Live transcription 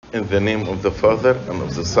In the name of the Father, and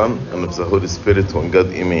of the Son, and of the Holy Spirit, one God,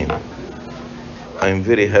 Amen. I'm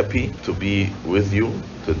very happy to be with you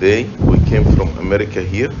today. We came from America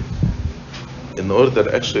here in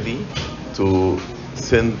order actually to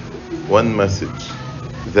send one message,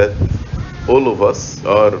 that all of us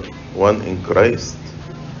are one in Christ,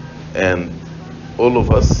 and all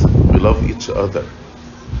of us, we love each other,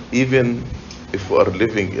 even if we are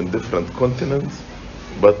living in different continents,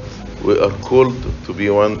 but we are called to be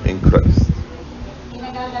one in Christ.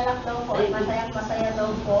 Inagagalak daw po at masayang-masaya daw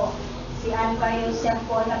po si Anba Yusef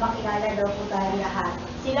po na makilala daw po tayo lahat.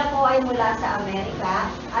 Sila po ay mula sa Amerika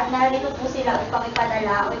at narito po sila upang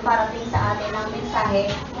ipadala o iparating sa atin ang mensahe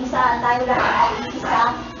kung saan tayo lahat ay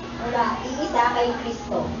iisa kay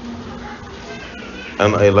Kristo.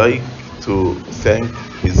 And I like to thank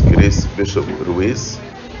His Grace Bishop Ruiz,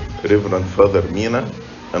 Reverend Father Mina,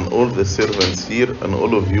 and all the servants here, and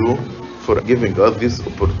all of you for giving us this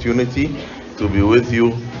opportunity to be with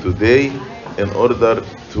you today in order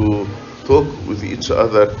to talk with each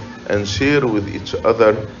other and share with each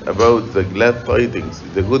other about the glad tidings,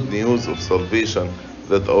 the good news of salvation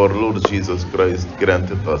that our Lord Jesus Christ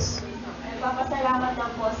granted us. Nagpapasalamat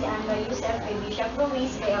lang po si Anba Yusef, kay Bishop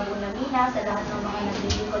Ruiz, kay Abuna Mina, sa lahat ng mga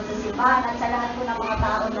naglilingkod sa simbahan at sa lahat po ng mga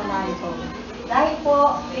tao na narito. Dahil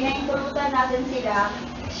po, pinaintulutan natin sila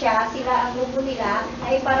ang grupo nila,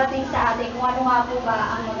 ay parating sa atin kung ano nga po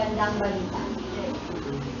ba ang magandang balita.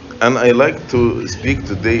 And I like to speak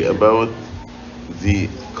today about the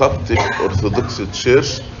Coptic Orthodox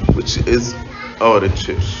Church, which is our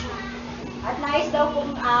church. At nais daw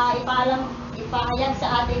pong ipahayag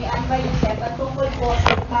sa ating ni Anba Yusef at tungkol po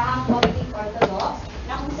sa simbahang Coptic Orthodox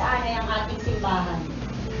na kung saan ay ang ating simbahan.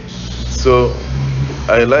 So,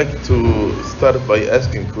 I like to start by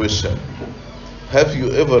asking a question. Have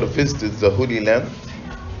you ever visited the Holy Land?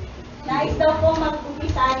 Nais daw po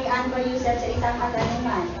mag-umpisa ni Anba Yusef sa isang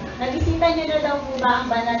katanungan. Nabisita niyo na daw po ba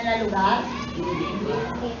ang banal na lugar?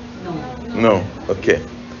 No. Okay.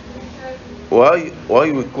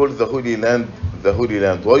 Why we call the Holy Land the Holy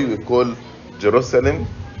Land? Why we call Jerusalem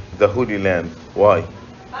the Holy Land? Why?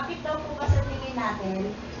 Bakit daw po ba sa tingin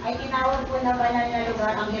natin ay tinawag po na banal na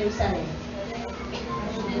lugar ang Jerusalem?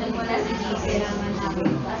 Nandun po na si Jesus.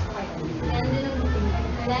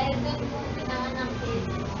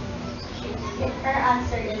 Her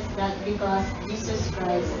answer is that because Jesus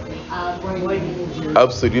Christ born in Jerusalem.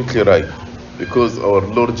 Absolutely right. Because our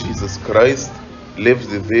Lord Jesus Christ lived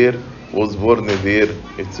there, was born there,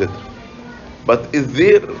 etc. But is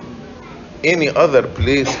there any other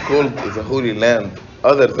place called the Holy Land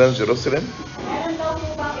other than Jerusalem? Meron daw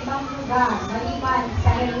po bang ibang lugar maliban sa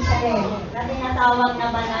Jerusalem na tinatawag na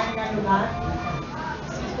banal na lugar?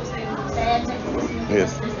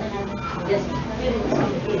 Yes.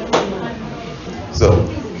 So,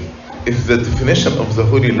 if the definition of the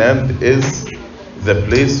Holy Land is the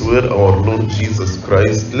place where our Lord Jesus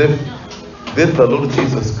Christ lived, did the Lord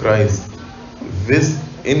Jesus Christ visit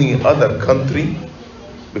any other country?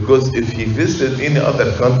 Because if he visited any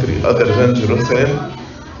other country other than Jerusalem,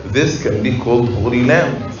 this can be called Holy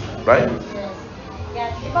Land, right?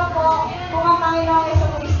 Yes. Di ba po, kung ang Panginoong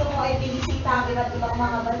Jesucristo mo ay binisita ang iba't ibang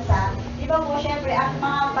mga bansa, di ba po, syempre, ang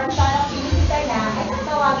mga bansa na binisita niya ay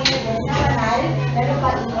tatawagin niya din na banal na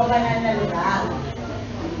lugar o banal na lugar.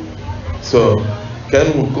 So, can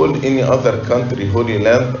we call any other country Holy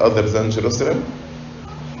Land other than Jerusalem?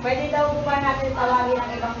 Pwede daw po ba natin tawagin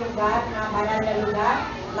ang ibang lugar na banal na lugar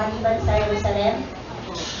maliban sa Jerusalem?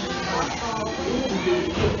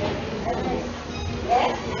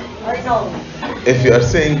 Yes or no? If you are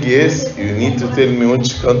saying yes, you need to tell me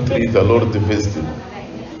which country the Lord visited.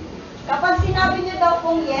 Kapag sinabi niyo daw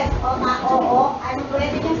pong yes o oo, ano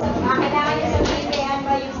pwede niyo kailangan niyo sabihin kay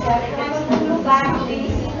Anba Yusef kung anong lugar ang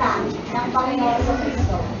binisita ng Panginoon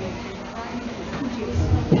Jesucristo.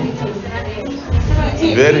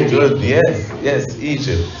 Very good. Yes,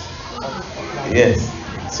 Egypt. Yes.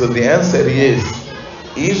 So the answer is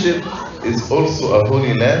Egypt is also a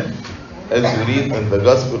holy land, as we read in the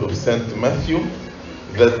Gospel of St. Matthew,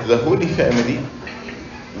 that the Holy Family,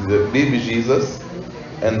 the baby Jesus,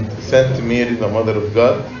 and Saint Mary, the Mother of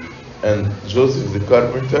God, and Joseph the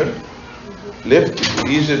carpenter, left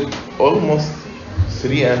Egypt almost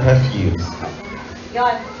 3.5 years.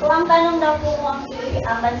 Yon. Kung ang tanong daw po kung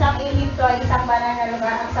ang bansang Egypto ay isang banal na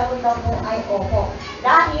lugar, ang sagot daw po ay opo.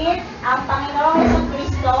 Dahil ang Panginoong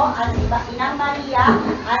Jesucristo at si Inang Maria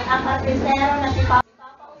at ang karpintero na si Papa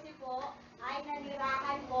Jose po ay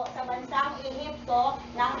nanirahan po sa bansang Egypto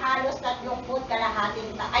ng halos 3 at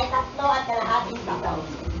kalahating taon.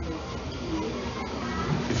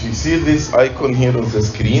 If you see this icon here on the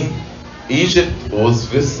screen, Egypt was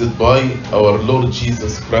visited by our Lord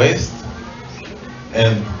Jesus Christ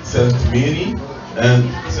and Saint Mary and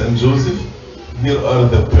Saint Joseph. Here are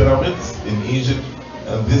the pyramids in Egypt,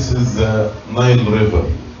 and this is the Nile River.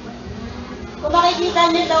 Kung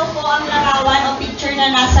makikita niyo daw po ang larawan o picture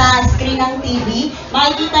na nasa screen ng TV,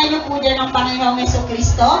 makikita niyo po dyan ang Panginoong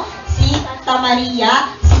Jesucristo, si Santa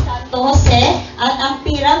Maria, si Santo Jose, at ang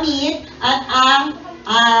pyramid at ang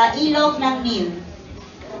ilog ng Nile.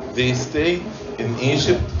 They stayed in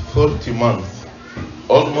Egypt 40 months,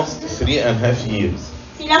 almost 3.5 years.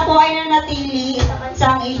 Sila po ay nanatili sa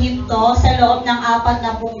bansang Ehipto sa loob ng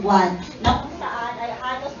 40 buwan, na kung saan ay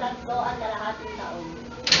halos 3.5 taon.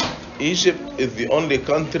 Egypt is the only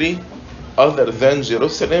country other than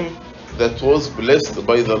Jerusalem that was blessed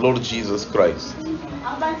by the Lord Jesus Christ.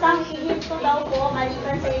 Ang bansang Ehipto daw po,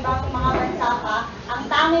 maliban sa ibang mga bansa pa,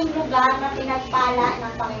 ang tanging lugar na pinagpala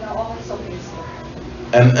ng Panginoong Jesucristo.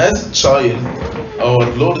 And as a child, our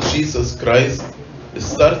Lord Jesus Christ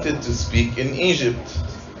started to speak in Egypt.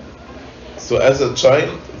 So as a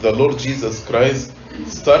child, the Lord Jesus Christ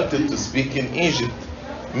started to speak in Egypt,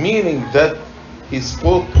 meaning that he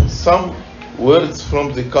spoke some words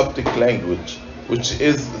from the Coptic language, which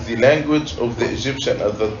is the language of the Egyptian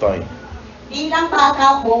at that time. Bilang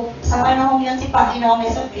bata po, sa panahon yun si Panginoong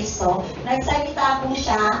Jesucristo, nagsalita po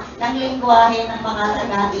siya ng lingwahe ng mga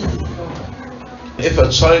taga-Ehipto. If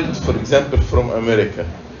a child, for example, from America,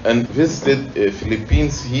 and visited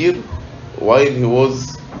Philippines here while he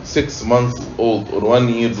was 6 months old or 1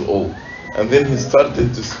 year old, and then he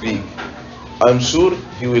started to speak, I'm sure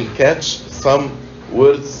he will catch some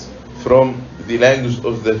words from the language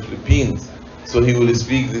of the Philippines, so he will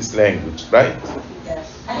speak this language, right?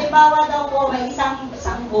 Halimbawa daw po, may isang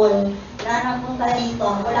sanggol na napunta dito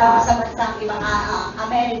mula sa bansang ibang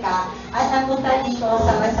Amerika at napunta dito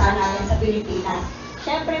sa bansa natin sa Pilipinas.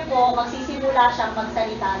 Siyempre po, magsisimula siyang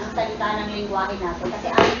magsalita ng salita ng lingwahe natin kasi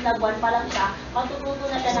 6 na buwan pa lang siya, matututo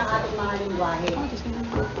na siya ng ating mga lingwahe.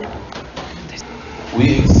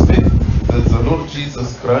 We expect that the Lord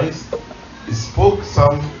Jesus Christ spoke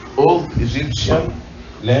some old Egyptian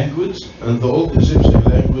language, and the old Egyptian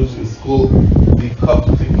language is called the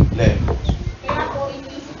Coptic language. Kaya po,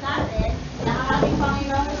 inisip natin na ang ating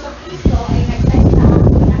Panginoong Jesucristo ay nagsalita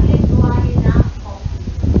ng lingwahe na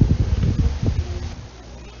Coptic.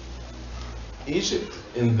 Egypt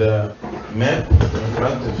in the map in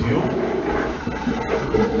front of you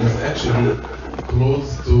is actually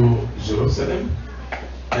close to Jerusalem,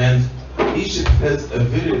 and Egypt has a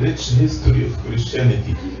very rich history of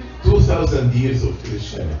Christianity, 2,000 years of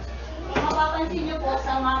Christianity. Kung mapapansin niyo po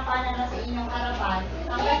sa mapa na nasa inyong harapan,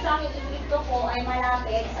 ang bansang Ehipto po ay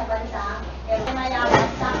malapit sa bansang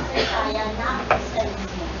mayaman sa kasaysayan ng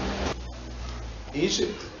Kristiyanismo.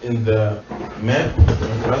 Egypt in the map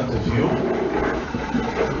in front of you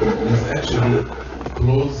is actually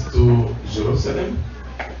close to Jerusalem,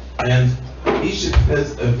 and Egypt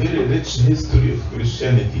has a very rich history of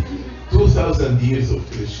Christianity, 2,000 years of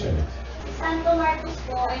Christianity. Santo Marcos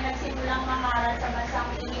po ay nagsimulang mangaral sa bansang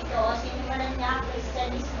Ehipto. Sinimulan niya ang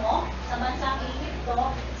Kristiyanismo sa bansang Ehipto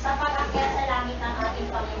sa pag-akyat sa langit ng ating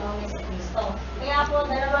Panginoong Jesucristo. Kaya po,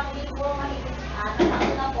 2,000 mahigit at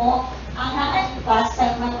na po ang nakalipas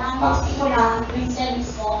sa magsimula ang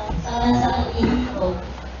Kristiyanismo sa bansang Ehipto.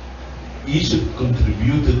 Egypt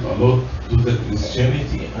contributed a lot to the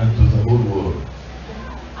Christianity and to the whole world.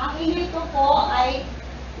 Ang Ehipto po ay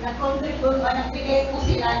nag-contribute o nagbigay po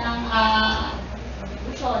sila ng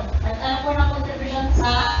contribution. Nag-ano po ng contribution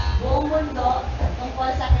sa buong mundo tungkol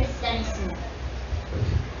sa Kristiyanismo.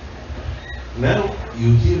 Now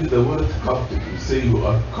you hear the word Coptic, you say you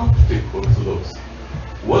are Coptic Orthodox.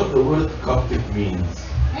 What the word Coptic means?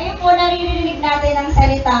 Ngayon po naririnig natin ang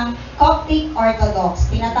salitang Coptic Orthodox.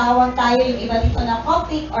 Tinatawag tayo yung iba dito na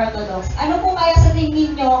Coptic Orthodox. Ano po kaya sa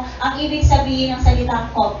tingin nyo ang ibig sabihin ng salitang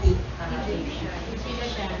Coptic?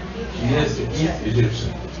 Yes, it is Egyptian.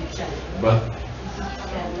 But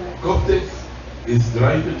Coptic is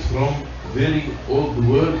derived from very old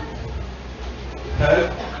word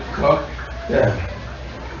Copta.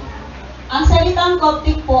 Ang salitang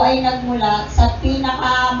Coptic po ay nagmula sa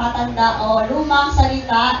pinakamatanda o lumang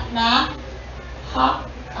salita na God.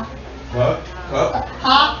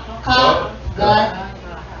 Ha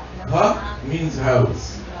means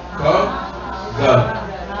house. God.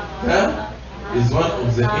 Ta is one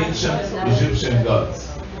of the ancient Egyptian gods.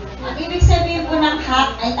 Ang ibig sabihin po ng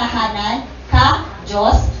Hak ay tahanan, Ka,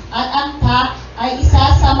 Diyos, at ang Ta ay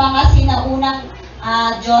isa sa mga sinaunang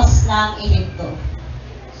Diyos ng Ehipto.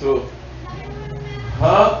 So,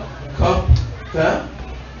 Copta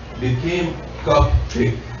became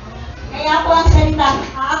Coptic. Kaya po ang salitang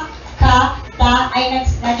Hak, ka-ta ay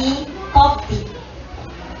naging Coptic.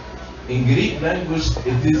 In Greek language,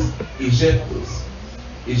 it is Egyptus.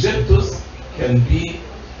 Egyptus can be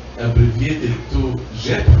abbreviated to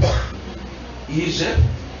Egypt, Egypt,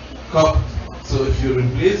 Copt. So if you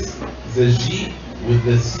replace the G with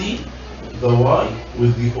the C, the Y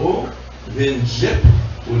with the O, then Egypt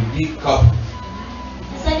will be Copt.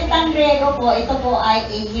 Sa salitang Grego po, ito po ay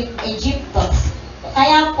Egyptos.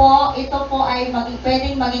 Kaya po, ito po ay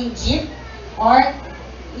pwedeng maging Egypt or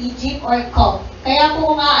Egypt or Copt. Kaya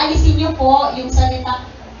po kung aalisin niyo po yung salita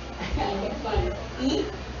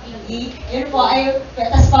yun po ay,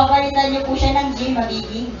 tapos papalitan niyo po siya ng G,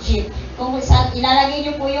 magiging Egypt. Kung ilalagay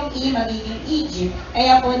niyo po yung E, magiging Egypt.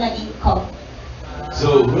 Kaya po naging Copt.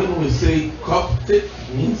 So when we say Coptic,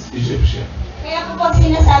 means Egyptian. Kaya po pag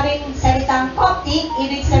sinasabing salitang Coptic,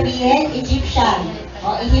 ibig sabihin Egyptian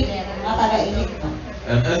o mga taga-Egypto.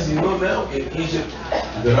 And as you know now, in Egypt,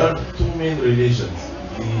 there are two main religions,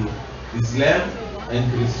 the Islam and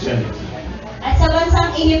Christianity. At sa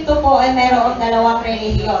bansang Egypto po ay mayroong dalawang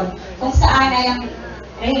relihiyon, kung saan ay ang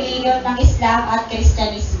relihiyon ng Islam at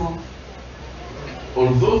Kristyanismo.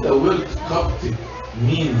 Although the word Coptic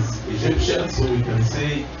means Egyptian, so we can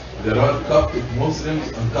say there are Coptic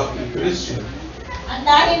Muslims and Coptic Christians. At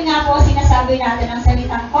dahil nga po sinasabi natin ang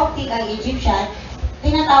salitang Coptic ay Egyptian,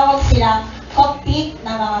 tinatawag silang Coptic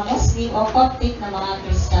na mga Muslim o Coptic na mga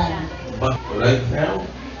Kristiyano. But right now,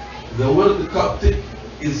 the word Coptic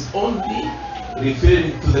is only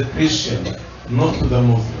referring to the Christian, not to the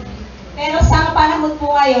Muslim. Pero sa panahon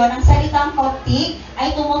po ngayon, ang salitang Coptic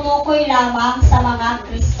ay tumutukoy lamang sa mga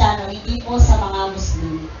Kristiyano, hindi po sa mga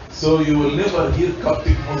Muslim. So you will never hear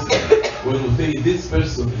Coptic Muslim. When you say this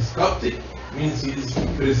person is Coptic, means he is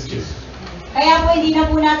Christian. Kaya po hindi na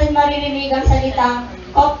po natin maririnig ang salitang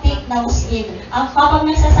Coptic na Muslim. Ang kapag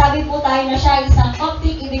nagsasabi po tayo na siya ay isang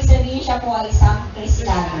Coptic, ibig sabihin siya po ay isang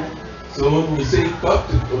Kristiyano. So when we say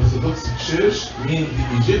Coptic Orthodox Church, mean the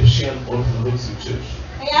Egyptian Orthodox Church.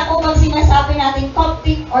 Kaya po pag sinasabi natin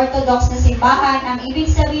Coptic Orthodox na simbahan, ang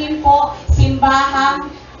ibig sabihin po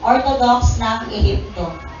simbahang Orthodox ng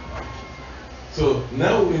Ehipto. So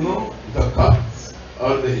now we know the Copts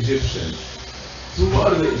are the Egyptians. Who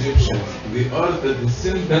are the Egyptians? They are the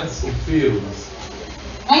descendants of pharaohs.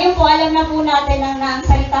 Ngayon po alam na po natin na ang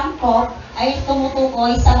salitang Copt ay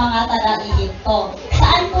tumutukoy sa mga taga-Ehipto.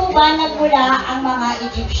 Saan po ba nagmula ang mga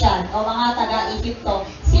Egyptian o mga taga-Ehipto?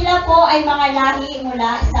 Sila po ay mga lahi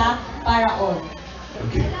mula sa Paraon.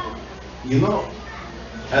 Okay. You know,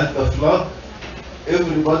 at the flood,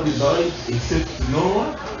 everybody died except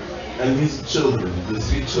Noah and his children, the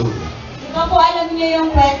 3 children. Di ba po alam niyo yung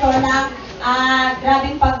kwento ng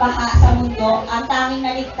grabing pagbaha sa mundo? Ang tanging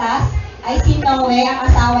naligtas ay si Noe, ang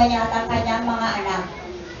asawa niya at ang kanyang mga anak.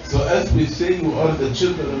 So as we say you are the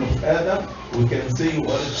children of Adam, we can say you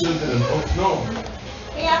are children of Noah.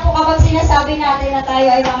 Kaya po kapag sinasabi natin na tayo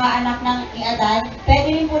ay mga anak ni Adan, pwede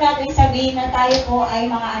rin po natin sabihin na tayo po ay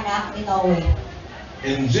mga anak ni Noe.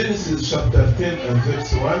 In Genesis chapter 10 and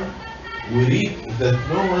verse 1, we read that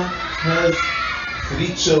Noah has 3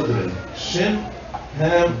 children, Shem,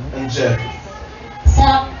 Ham, and Japheth.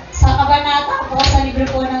 Sa kabanata po sa libro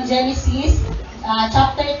po ng Genesis,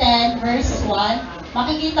 chapter 10, verse 1,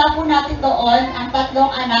 makikita po natin doon ang 3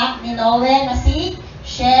 anak ni Noe na si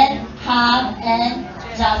Shem, Ham, and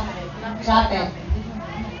Japheth.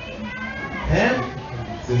 Ham,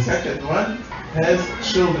 the second one, has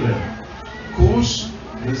children, Cush,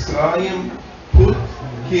 Mizraim, Put,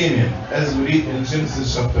 Canaan, as we read in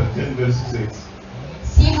Genesis chapter 10, verse 6.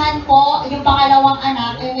 Si Han po, yung pangalawang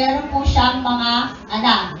anak, ay meron po siyang mga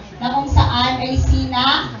anak na kung saan ay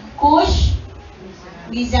sina Cush,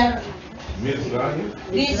 Mizraim,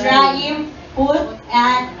 Put,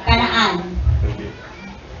 and Canaan. Okay.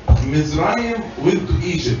 Mizraim went to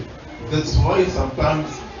Egypt. That's why sometimes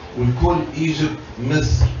we call Egypt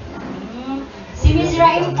Misr. Si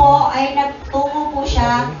Mizraim po ay nagtungo po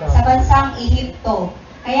siya sa bansang Ehipto.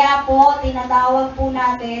 Kaya po, tinatawag po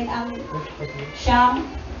natin ang siyang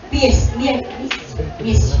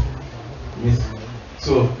Misr.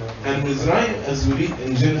 So, and Mizraim, as we read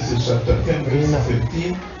in Genesis chapter 10, verse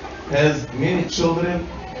 15, has many children,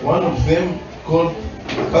 one of them called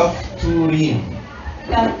Kafturim.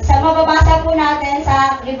 Sa mababasa po natin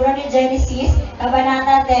sa libro ni Genesis,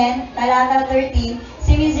 Kabanata 10, Talata 13,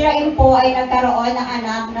 si Mizraim po ay nagkaroon ng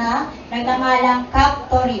anak na nagngangalang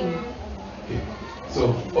Kaftorim. Okay.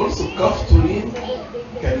 So, also Kafturim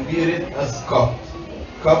can be read as Copt.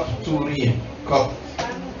 Kafturim, Copt.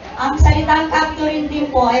 Ang salitang Kafturim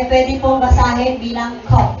din po ay pwede pong basahin bilang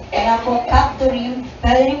Copt. Kaya po Kafturim,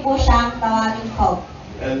 pwede rin po siyang tawagin Copt.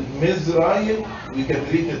 And Mizraim, we can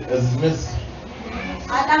read it as Misr.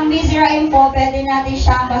 At ang Mizraim po, pwede natin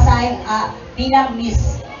siyang basahin bilang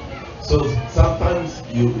Mis. So sometimes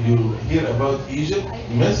you hear about Egypt,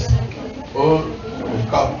 Misr, or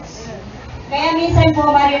Copts. Kaya minsan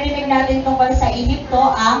po maririnig natin tungkol sa Egypto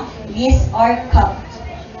ang Mis or Cup.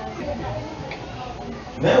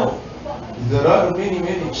 Now, there are many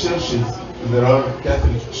churches. There are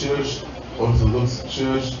Catholic Church, Orthodox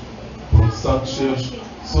Church, Protestant Church.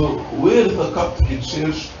 So where the Coptic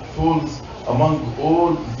Church falls among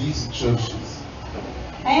all these churches?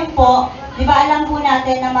 Ngayon po, di ba alam po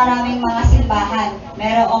natin na maraming mga simbahan.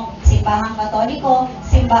 Merong simbahang Katoliko,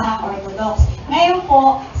 simbahang Orthodox. Ngayon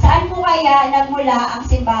po, saan po kaya nagmula ang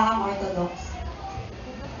simbahang Orthodox?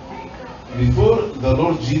 Before the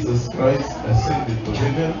Lord Jesus Christ ascended to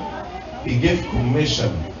heaven, He gave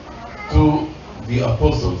commission to the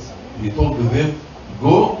apostles. He told them,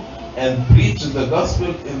 go and preach the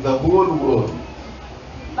gospel in the whole world.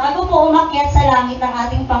 Bago po umakyat sa langit ang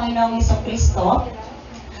ating Panginoong Jesucristo,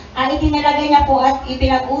 ay itinalagay niya po at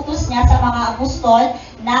ipinag-utos niya sa mga apostol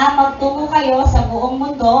na magtungo kayo sa buong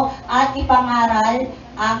mundo at ipangaral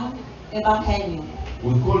ang Ebanghelyo.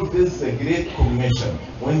 We call this the Great Commission.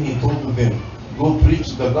 When He told them, go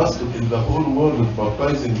preach the gospel in the whole world,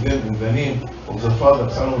 baptizing them in the name of the Father,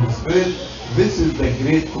 Son, and Holy Spirit, this is the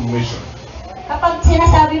Great Commission. Kapag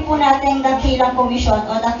sinasabi po natin dakilang komisyon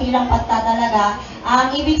o dakilang pagtatalaga,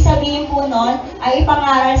 ang ibig sabihin po nun ay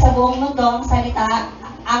ipangaral sa buong mundo ang salita,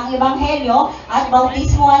 ang Ebanghelyo at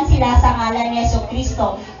bautismuhan sila sa ngalan ni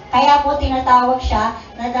Jesucristo. Kaya po tinatawag siya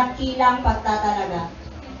na dakilang pagtatalaga.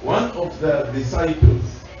 One of the disciples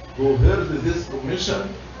who heard this commission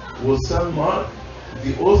was St. Mark,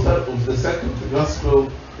 the author of the second gospel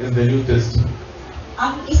in the New Testament.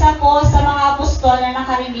 Ang isa po sa mga apostol na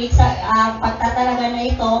nakarinig sa pagtatalaga na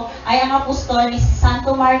ito ay ang apostol ni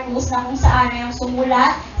Santo Marcos na kung saan ay ang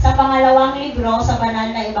sumulat sa pangalawang libro sa banal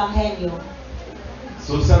na Ebanghelyo.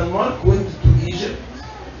 So St. Mark went to Egypt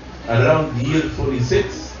around the year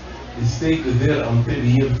 46. He stayed there until the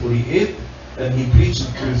year 48 and he preached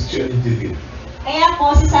Christianity there. Kaya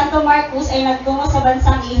po si Santo Marcos ay nagtungo sa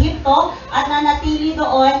bansang Ehipto at nanatili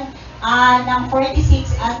doon ng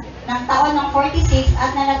 46 at ng taon ng 46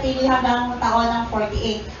 at nanatili hanggang taon ng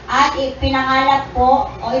 48 at ipinangalat po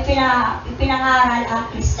o ipinangaral ang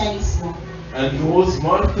Kristyanismo. And he was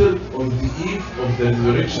martyred on the eve of the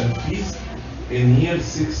resurrection feast in year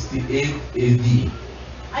 68 AD.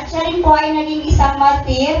 At siya rin po ay naging isang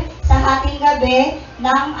martir sa hating gabi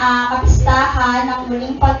ng kapistahan ng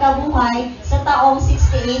muling pagkabuhay sa taong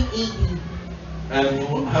 68 AD. And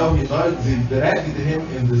how he died, they dragged him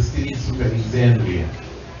in the streets of Alexandria.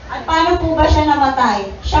 At paano po ba siya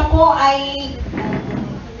namatay? Siya po ay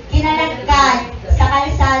kinalagkad sa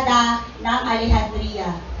kalsada ng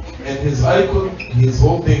Alejandria. And his icon, he is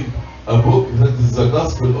holding a book that is the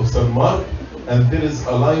Gospel of St. Mark, and there is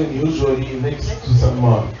a lion usually next to St.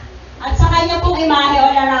 Mark. At sa kanya pong imahe o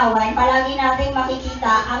larawan, palagi nating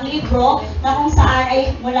makikita ang libro na kung saan ay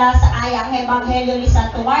mula sa ayang Ebanghelyo ni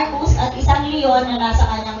Santo Marcos at isang leon na nasa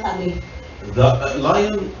kanyang tabi. The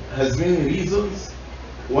lion has many reasons.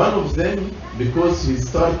 One of them, because he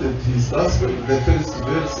started his gospel, the first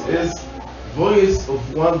verse is, voice of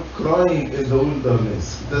one crying in the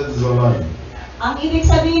wilderness. That is a lion. Ang ibig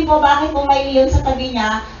sabihin po bakit po may leon sa tabi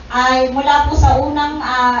niya ay mula po sa unang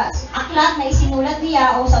aklat na isinulat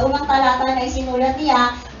niya o sa unang talata na isinulat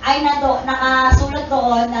niya ay nakasulat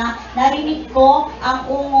doon na narinig ko ang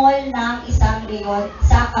ungol ng isang leon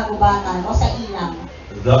sa kagubatan o sa ilang.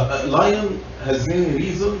 The lion has many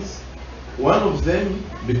reasons. One of them,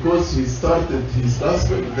 because he started his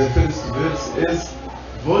gospel, the first verse is,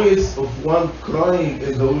 voice of one crying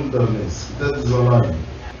in the wilderness. That is a lion.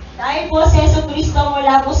 Dahil po si Jesucristo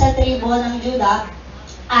mula po sa tribo ng Juda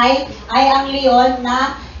ay ang leon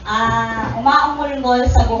na umaungulngol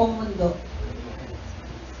sa buong mundo.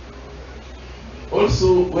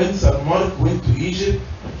 Also, when St. Mark went to Egypt,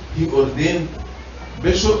 he ordained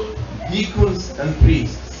bishop, deacons, and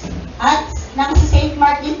priests. At nang si Saint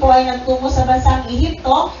Mark din po ay nagtungo sa bansang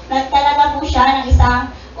Ehipto, nagtalaga po siya ng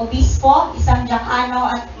isang obispo, isang diakano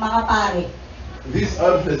at mga pare. These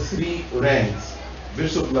are the three ranks.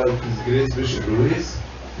 Bishop like His Grace Bishop Luis,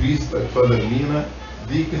 priest like Father Mina,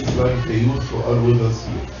 deacons like the youth who are with us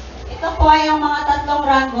here. Ito po ay ang mga tatlong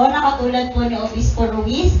ranggo na katulad po ni Obispo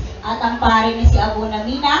Ruiz at ang pare ni si Abuna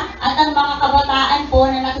Mina at ang mga kabataan po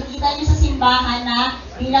na nakikita niyo sa simbahan na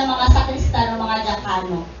bilang mga sakristan o mga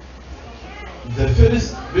diakano. The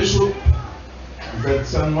first bishop that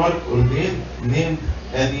St. Mark ordained named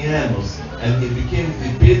Anianos, and he became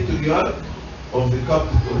the patriarch of the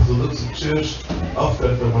Coptic Orthodox Church after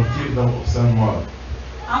the martyrdom of San Mark.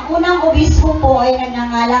 Ang unang obispo po ay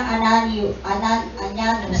nagngangalang Ananius.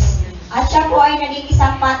 At siya po ay naging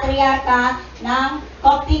isang patriarka ng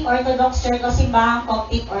Coptic Orthodox Church o simbahang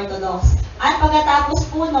Coptic Orthodox. At pagkatapos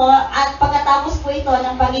po ito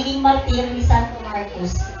ng pagiging martir ni Santo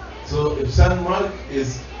Marcos. So if San Mark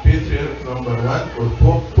is Patriarch number 1 or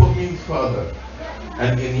Pope means father,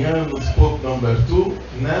 and Inianus Pope number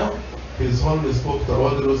 2, now His Holiness Pope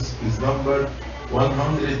Tawadros is number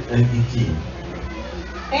 118.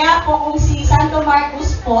 Kaya po kung si Santo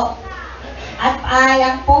Marcos po at ay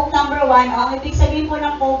ang Pope number 1, o ang ibig sabihin po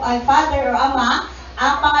ng Pope ay Father or Ama,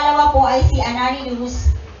 ang pangalawa po ay si Ananius.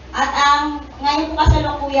 At ang ngayon po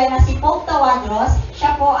kasalukuyan na si Pope Tawadros,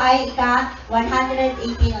 siya po ay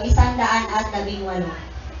ika-118 o 118.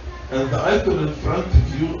 And the icon in front of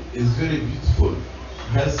you is very beautiful.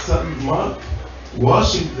 Has San Mark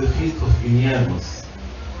washing the feet of Inianus.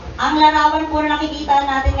 Ang larawan po na nakikita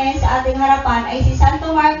natin ngayon sa ating harapan ay si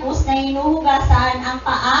Santo Marcos na hinuhugasan ang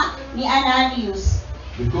paa ni Ananius.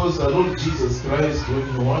 Because the Lord Jesus Christ, when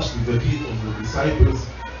He washed the feet of the disciples,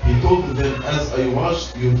 He told them, as I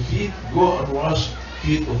washed your feet, go and wash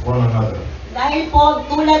feet of one another. Dahil po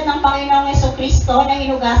tulad ng Panginoong Jesucristo na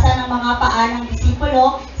hinugasan ng mga paa ng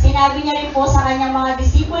disipulo, sinabi niya rin po sa kanyang mga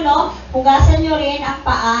disipulo, hugasan niyo rin ang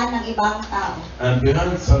paa ng ibang tao. And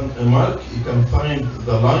behind San Mark, you can find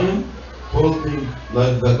the lion holding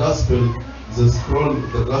like the gospel, the scroll,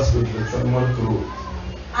 the gospel that San Mark wrote.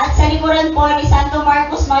 At sa likuran po ni Santo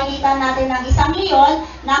Marcos, makikita natin ng isang leon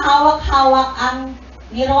na hawak-hawak ang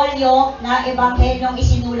nirolyo na ebanghelyong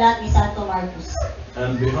isinulat ni Santo Marcos.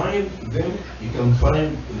 And behind them, you can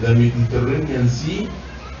find the Mediterranean Sea,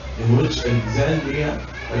 in which Alexandria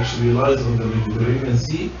actually lies on the Mediterranean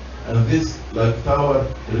Sea, and this like tower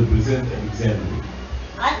represents Alexandria.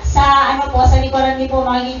 At sa sa likuran din po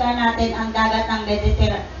makikita natin ang dagat ng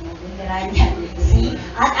Mediterranean Sea.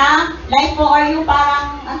 At ang light po or yung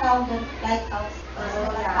parang ang tawag doon, lighthouse.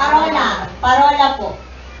 Parola po.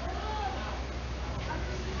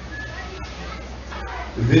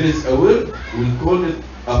 There is a word, we call it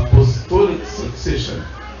apostolic succession.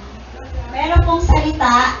 Meron pong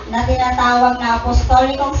salita na tinatawag na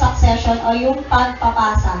apostolikong succession o yung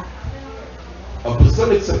pagpapasa.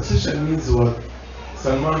 Apostolic succession means what?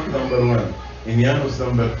 San Mark number 1, Inianus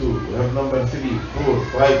number 2, we have number 3,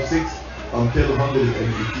 4, 5, 6 until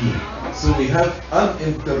 118. So we have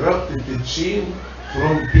uninterrupted chain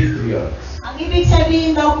from patriarchs. Ang ibig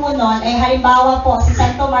sabihin daw po nun ay halimbawa po si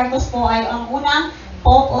Santo Marcos po ay ang unang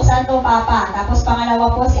Pope o Santo Papa, tapos pangalawa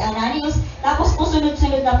po si Ananius, tapos po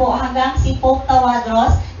sunod-sunod na po hanggang si Pope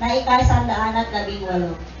Tawadros na ika-118.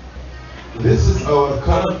 This is our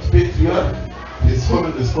current patriarch, His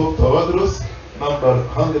Holiness Pope Tawadros, number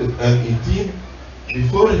 118.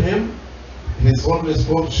 Before him, His Holiness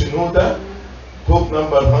Pope Shinoda, Pope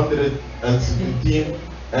number 117,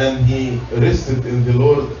 and he rested in the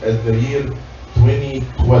Lord at the year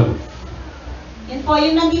 2012. Yun po,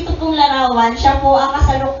 yung nandito pong larawan, siya po ang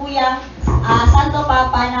kasalukuyang Santo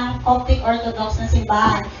Papa ng Coptic Orthodox na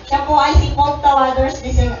simbahan. Siya po ay si Pope Tawadros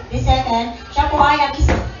II. Siya po ay ang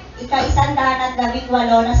ika-118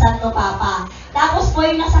 na Santo Papa. Tapos po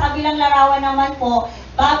yung nasa kabilang larawan naman po,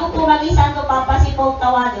 bago po maging Santo Papa si Pope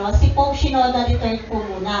Tawadros, si Pope Shinoda III po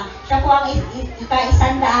muna. Siya po ang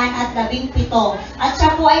ika-117. At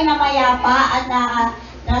siya po ay namayapa at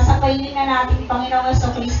nasa pailin na natin Panginoong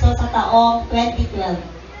Jesucristo sa taong 2012.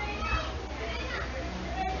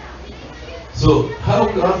 So, how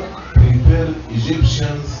God prepared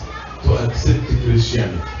Egyptians to accept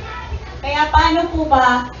Christianity? Kaya paano po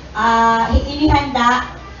ba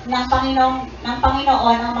inihanda ng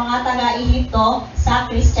Panginoon ang mga taga-Ehipto sa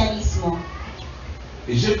Kristyanismo?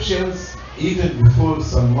 Egyptians, even before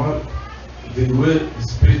San Mark, they were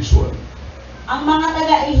spiritual. Ang mga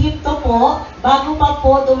taga-Ehipto po, bago pa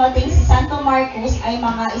po dumating si Santo Marcos, ay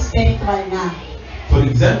mga spiritual na. For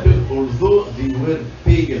example, although they were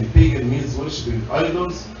pagan means worshiping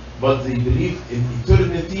idols, but they believed in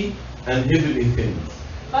eternity and heavenly things.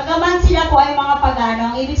 Bagaman sila po ay mga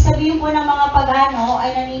pagano, ang ibig sabihin po ng mga pagano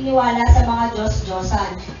ay naniniwala sa mga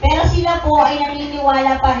Diyos-Diyosan. Pero sila po ay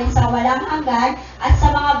naniniwala pa rin sa walang hanggan at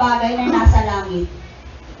sa mga bagay na nasa langit.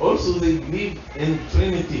 Also, they believe in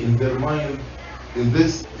Trinity in their mind. In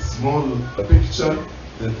this small picture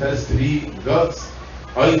that has three gods,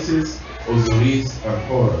 Isis, Osiris, and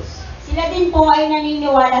Horus. Sila din po ay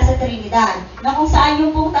naniniwala sa Trinidad, na kung saan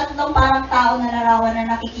yung pong tatlong parang tao na larawan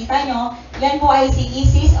na nakikita nyo, yan po ay si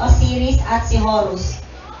Isis, Osiris, at si Horus.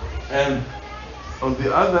 And on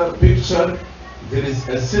the other picture, there is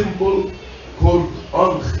a symbol called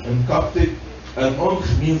Ankh in Coptic and Onch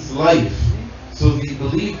means life. So they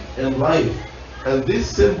believe in life. And this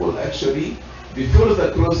symbol actually, before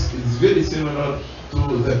the cross, is very similar to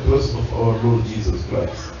the cross of our Lord Jesus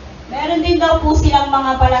Christ. Meron din daw po silang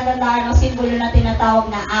mga palatandaan o simbolo na tinatawag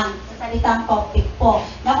na ang sa salitang Coptic po,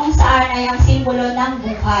 na kung saan ay ang simbolo ng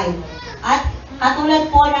buhay. At katulad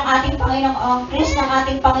po ng ating Panginoong Krus, ng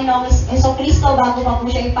ating Panginoong Jesucristo bago pa po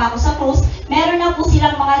siya ipako sa krus, meron na po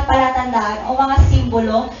silang mga palatandaan o mga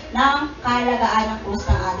simbolo ng kahalagaan ng krus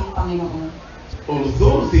ng ating Panginoon.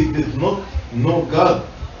 Although they did not know God,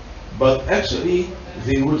 but actually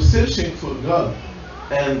they were searching for God,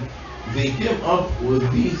 and they came up with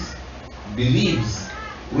these beliefs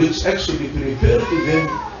which actually prepared them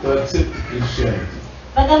to accept Christianity.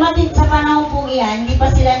 Bagamat sa panahon po iyan, hindi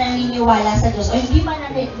pa sila naniniwala sa Diyos o hindi pa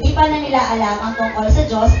na nila alam ang tungkol sa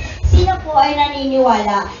Diyos, sila po ay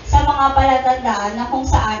naniniwala sa mga palatandaan na kung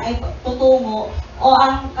saan ay tutungo o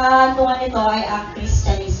ang kahantungan nito ay ang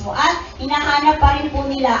Kristyanismo. At hinahanap pa rin po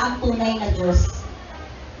nila ang tunay na Diyos.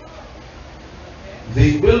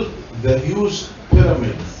 They built the huge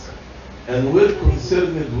pyramids and were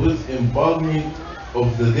concerned with embalming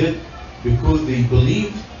of the dead because they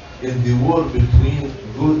believed in the war between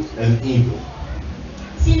good and evil.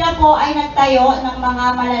 Sila po ay nagtayo ng mga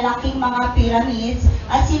malalaking mga pyramids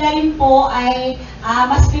at sila rin po ay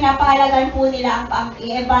mas pinapahalagan po nila ang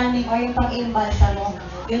i-embalming o yung pag-imbalsamo.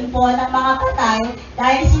 Yun po ng mga patay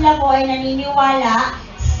dahil sila po ay naniniwala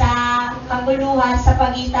sa kaguluhan sa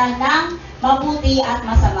pagitan ng mabuti at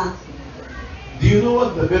masama. Do you know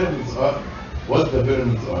what the pyramids are? What the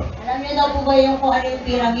pyramids are? Alam niyo daw po ba yung kung ano yung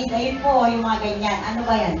pyramid? Ayun po, yung mga ganyan. Ano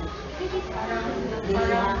ba yan? It's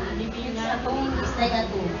like a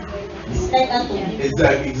tomb. It's like a tomb.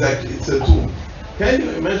 Exactly. It's a tomb. Can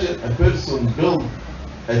you imagine a person build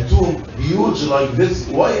a tomb huge like this?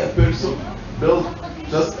 Why a person build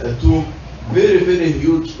just a tomb very, very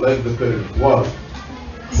huge like the pyramid? Why?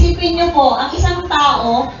 Isipin niyo po, ang isang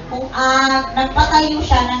tao, kung nagpatayo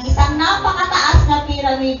siya ng isang napakataas na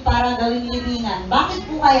pyramid para gawing libingan, bakit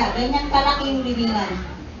po kaya ganyan kalaki yung libingan?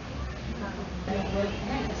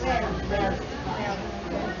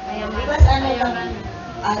 Because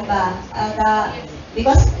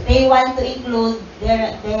because they want to include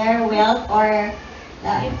their wealth or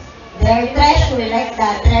their treasure, like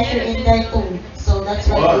that, treasure in their tomb. So that's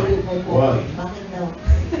why they do that. Why? Bakit daw?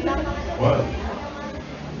 Why?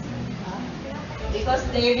 Because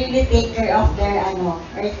they really take care of their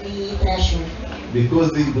earthly treasure.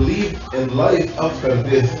 Because they believe in life after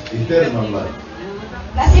death, eternal life.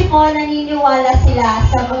 Kasi po naniniwala sila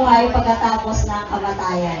sa buhay pagkatapos ng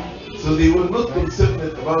kamatayan. So they were not concerned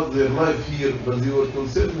about their life here, but they were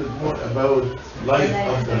concerned more about life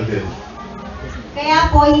after death.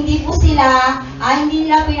 Kaya po hindi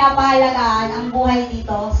nila pinapahalagaan ang buhay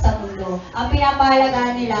dito sa mundo. Ang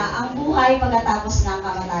pinapahalagaan nila ang buhay pagkatapos ng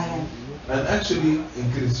kamatayan. And actually, in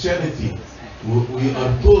Christianity, we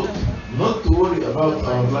are taught not to worry about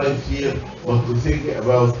our life here, but to think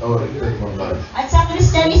about our eternal life. At sa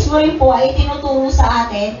Kristyanismo rin po ay tinuturo sa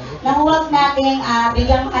atin na huwag nating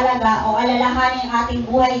bigyang halaga o alalahanin ang ating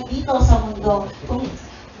buhay dito sa mundo. Kung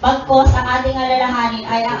bagkos ang ating alalahanin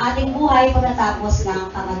ay ang ating buhay pagkatapos ng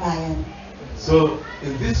kamatayan. So,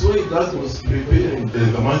 in this way, God was preparing the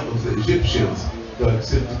mind of the Egyptians to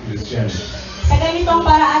accept Christianity. Sa ganitong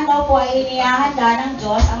paraan daw po ay inihahanda ng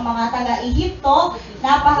Diyos ang mga taga-Ehipto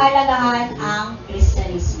na pahalagahan ang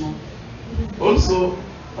Kristyanismo. Also,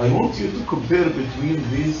 I want you to compare between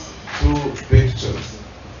these two pictures.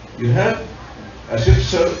 You have a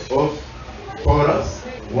picture of Horus,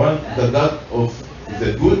 one, the god of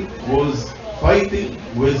the good, was fighting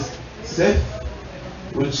with Seth,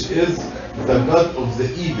 which is the god of the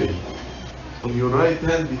evil. On your right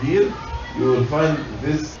hand here, you will find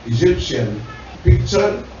this Egyptian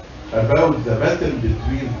picture about the battle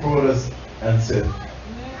between Horus and Seth.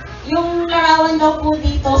 Yung larawan daw po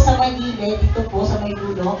dito sa may gilid, dito po sa may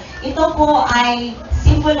dulo, ito po ay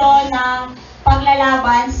simbolo ng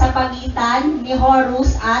paglalaban sa pagitan ni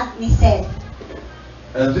Horus at ni Seth.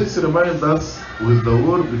 And this reminds us with the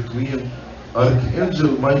war between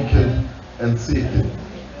Archangel Michael and Satan.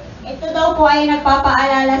 Ito daw po ay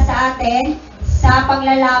nagpapaalala sa atin sa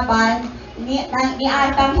paglalaban ni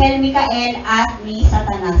Archangel Michael at ni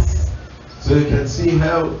Satanas. So you can see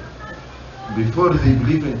how before they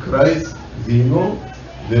believe in Christ, they know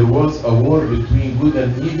there was a war between good and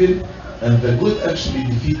evil, and the good actually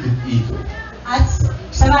defeated evil. At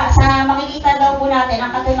sa makikita daw po natin,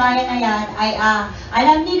 ang katunayan na yan ay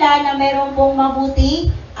alam nila na meron pong mabuti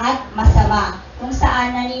at masama, kung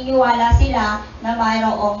saan naniniwala sila na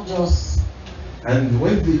mayroong Diyos. And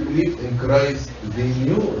when they believed in Christ, they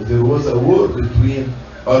knew there was a war between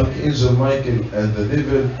Archangel Michael and the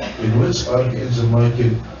devil, in which Archangel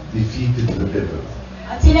Michael defeated the devil.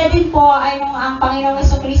 At sila din po ay nung ang Panginoong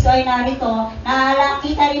Jesucristo ay narito,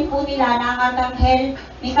 nakita rin po nila na ang Arkanghel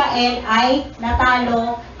Mikael ay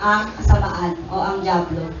natalo ang kasamaan o ang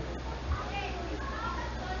diablo.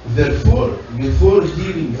 Therefore, before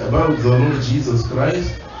hearing about the Lord Jesus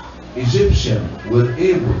Christ, Egyptians were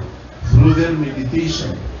able, through their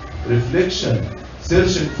meditation, reflection,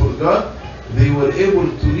 searching for God, they were able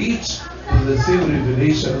to reach to the same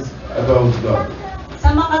revelations about God.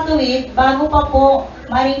 Sa makatuwid, bago pa po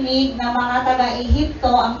marinig ng mga taga-Ehipto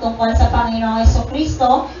ang tungkol sa Panginoong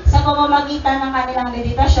Jesucristo sa pamamagitan ng kanilang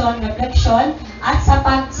meditasyon, refleksyon, at sa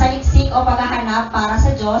pagsaliksik o paghahanap para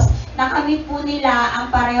sa Diyos, nakamit po nila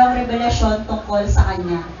ang parehong revelasyon tungkol sa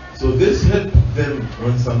Kanya. So this helped them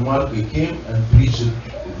when San Marco came and preached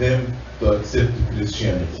them to accept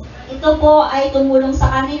Christianity. Ito po ay tumulong sa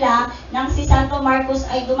kanila nang si Santo Marcos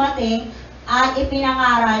ay dumating at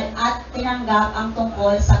ipinangaral at tinanggap ang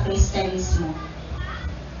tungkol sa Kristyanismo.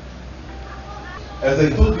 As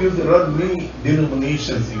I told you, there are many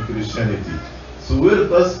denominations in Christianity. So where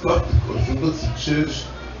does Coptic Orthodox Church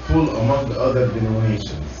fall among the other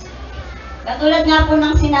denominations? Katulad nga po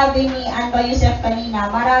ng sinabi ni Anba Yusef kanina,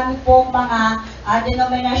 marami pong mga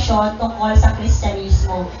denominasyon tungkol sa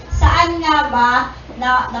Kristyanismo. Saan nga ba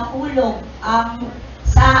nahulog ang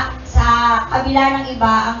sa kabila ng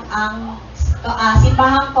iba ang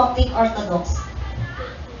simbahang Coptic Orthodox?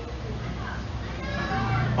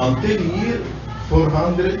 Until year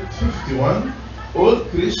 451, all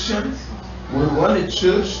Christians were one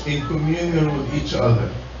church in communion with each other.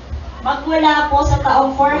 Magmula po sa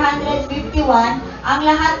taong 451, ang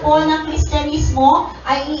lahat po ng Kristyanismo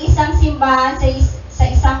ay iisang simbahan sa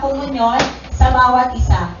isang komunyon sa bawat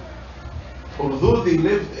isa. Although they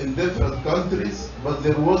lived in different countries, but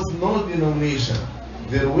there was no denomination.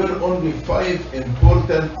 There were only 5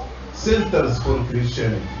 important centers for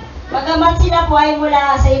Christianity. Bagamat sila po ay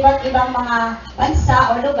mula sa iba't ibang mga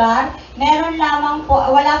bansa o lugar, meron lamang po,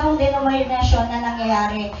 wala pong denominasyon na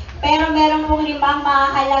nangyayari. Pero meron pong 5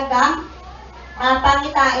 mahalagang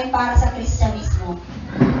pangitain para sa Kristyanismo.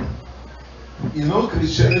 You know,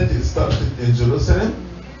 Christianity started in Jerusalem.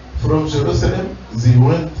 From Jerusalem, they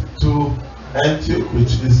went to Antioch,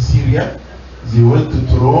 which is Syria. They went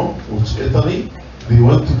to Rome, which is Italy. They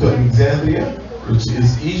went to Alexandria, which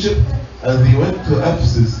is Egypt. And they went to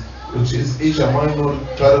Ephesus, which is Asia Minor,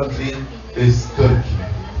 currently is Turkey.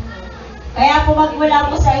 Kaya po magmula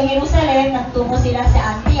po sa Jerusalem, nagtungo sila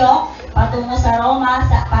sa Antioch, patungo sa Roma,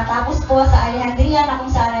 patapos po sa Alexandria na kung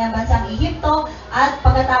saan ay ang bansang Egypto, at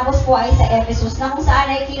pagkatapos po ay sa Ephesus na kung saan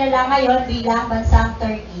ay kilala ngayon bilang bansang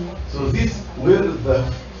Turkey. So these were the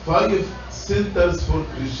 5 centers for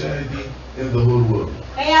Christianity in the whole world.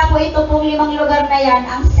 Kaya po ito pong 5 lugar na yan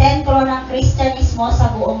ang sentro ng Kristyanismo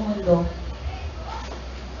sa buong mundo.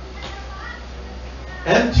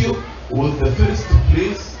 Antioch was the first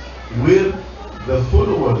place where the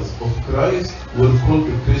followers of Christ were called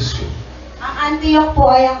Christian. Ang Antioch po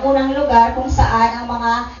ay ang unang lugar kung saan ang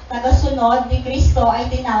mga tagasunod ni Kristo ay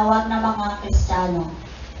tinawag na mga Kristiyano.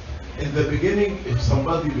 In the beginning, if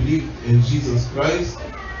somebody believed in Jesus Christ,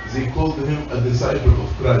 they called him a disciple of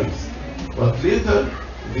Christ. But later,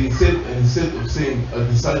 they said, instead of saying a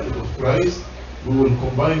disciple of Christ, we will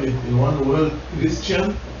combine it in one word,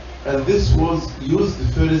 Christian. And this was used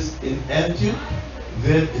first in Antioch,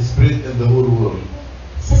 then spread in the whole world.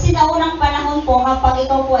 Sa sinaunang panahon po, kapag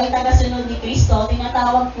ikaw po ay tagasunod ni Kristo,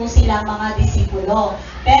 tinatawag po sila mga disipulo.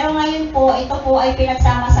 Pero ngayon po, ito po ay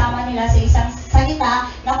pinagsama-sama nila sa isang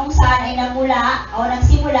salita na kung saan ay nagmula o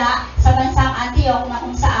nagsimula sa bansang Antioch na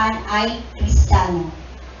kung saan ay Kristiyano.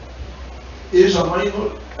 Asia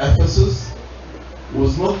Minor, Ephesus,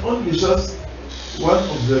 was not only just one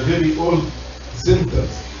of the very old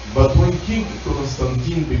centers, but when King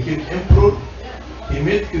Constantine became emperor, he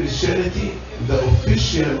made Christianity the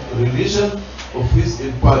official religion of his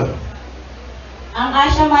empire. Ang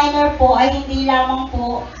Asia Minor po ay hindi lamang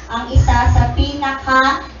po ang isa sa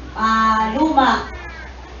luma.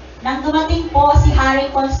 Nang dumating po si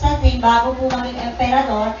Hari Constantine bago po maging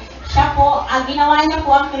emperador, siya po, ginawa niya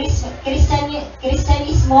po ang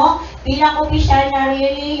Kristyanismo bilang opisyal na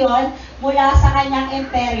reliyon mula sa kanyang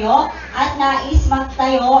imperyo at nais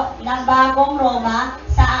magtayo ng bagong Roma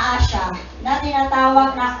sa Asia na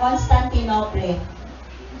tinatawag na Constantinople.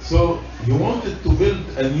 So he wanted to build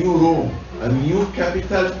a new Rome, a new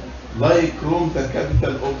capital like Rome, the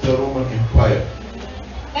capital of the Roman Empire.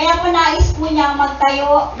 Kaya po nais po niyang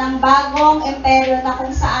magtayo ng bagong imperyo na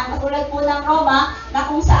kung saan, katulad po ng Roma, na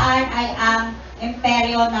kung saan ay ang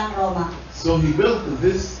imperyo ng Roma. So he built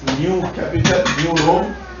this new capital, New Rome,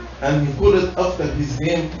 and he called it after his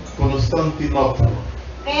name, Constantinople.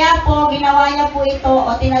 Kaya po, ginawa niya po ito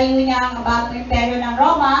o tinayo niya ang bagong imperyo ng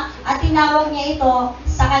Roma at tinawag niya ito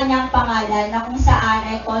sa kanyang pangalan na kung saan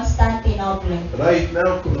ay Constantinople. Right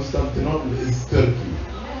now, Constantinople is Turkey.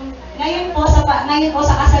 Ngayon po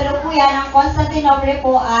sa kasalukuyan, ang Constantinople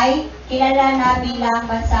po ay kilala na bilang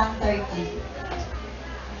bansang Turkey.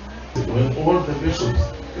 When all the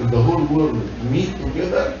bishops in the whole world meet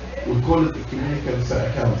together, we call it ecumenical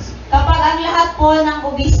council. Kapag ang lahat po ng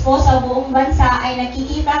obispo sa buong bansa ay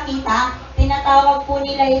nakikita-kita, tinatawag po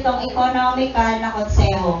nila itong economical na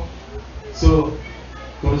konseho. So,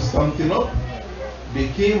 Constantinople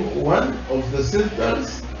became one of the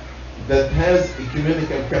centers that has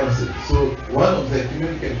ecumenical council. So, one of the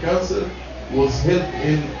ecumenical council was held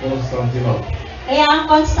in Constantinople. Kaya ang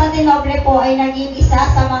Constantinople po ay naging isa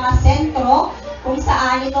sa mga sentro kung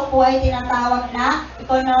saan ito po ay tinatawag na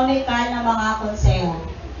economical na mga konseho.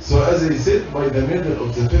 So as I said, by the middle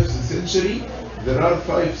of the 5th century, there are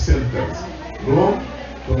 5 centers: Rome,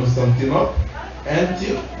 Constantinople,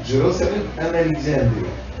 Antioch, Jerusalem, and Alexandria.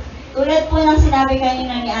 Tulad po ng sinabi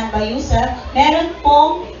kanina ni Anba Yusuf, meron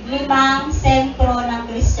pong 5 sentro ng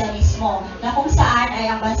Kristyanismo na kung saan ay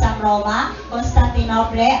ang bansang Roma,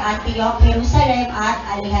 Constantinople, Antioch, Jerusalem, at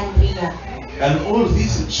Alejandria. And all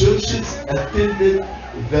these churches attended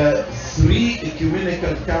the 3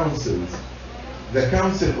 ecumenical councils: the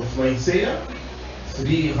Council of Nicaea,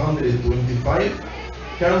 325,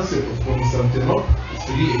 Council of Constantinople,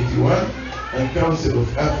 381, and Council of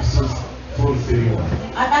Ephesus, 431.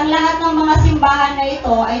 At ang lahat ng mga simbahan na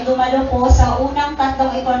ito ay dumalo po sa unang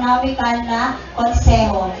 3 economical na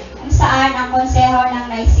konseho, kung saan ang konseho ng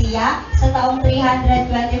Nicaea sa taong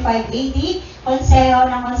 325 AD, konseho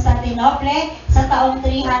ng Constantinople sa taong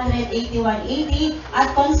 381 AD, at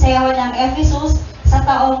konseho ng Ephesus sa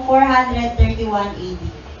taong 431 AD.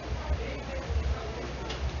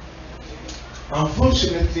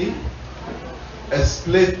 Unfortunately,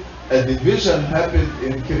 a division happened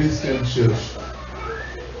in Christian church.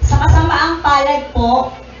 Sa kasamaang palad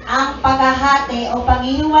po, ang paghahati o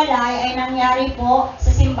paghihiwalay ay nangyari po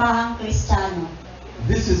sa simbahang Kristiyano.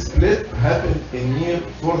 This split happened in year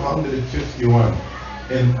 451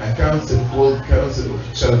 in a council called Council of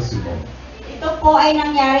Chalcedon. Ito po ay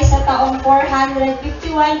nangyari sa taong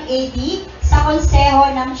 451 AD sa konseho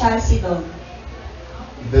ng Chalcedon.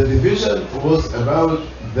 The division was about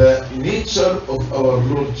the nature of our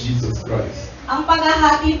Lord Jesus Christ. Ang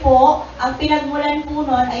paghahati po, ang pinagmulan po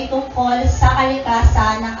nun ay tungkol sa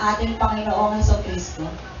kalikasan ng ating Panginoong Hesukristo.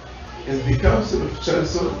 In the Council of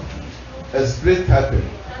Chalcedon, a split happened.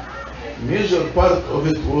 Major part of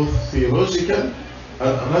it was theological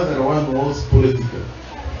and another one was political.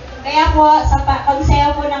 Kaya po, sa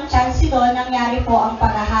konseho po ng Chalcedon, nangyari po ang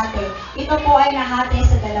paghahati. Ito po ay nahati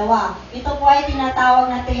sa dalawa. Ito po ay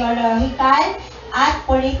tinatawag na theological at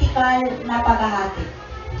political na paghahati.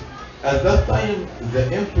 At that time, the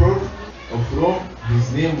Emperor of Rome,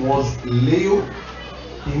 his name was Leo,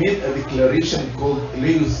 he made a declaration called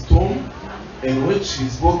Leo's Tome, in which he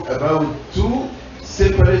spoke about 2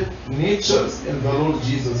 separate natures in the Lord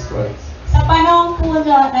Jesus Christ. Sa panahon po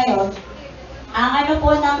na yun, ang ano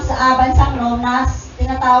po ng bansang Rome na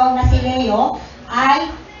tinatawag na si Leo ay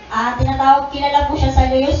kilala po siya sa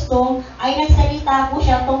Leo's Tome, ay nagsalita po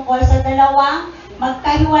siya tungkol sa dalawang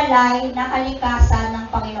magkahiwalay na kalikasan ng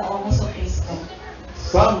Panginoong Hesukristo.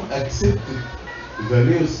 Some accepted the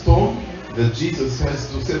Leo's Tome that Jesus has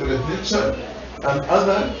 2 separate natures, and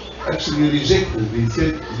others actually rejected. They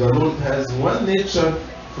said the Lord has 1 nature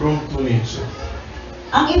from 2 natures.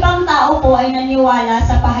 Ang ibang tao po ay naniwala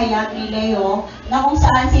sa pahayag ni Leo na kung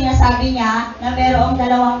saan sinasabi niya na mayroong 2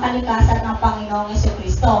 kalikasan ng Panginoong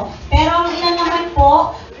Hesukristo. Pero ang ilan naman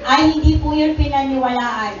po ay hindi po yun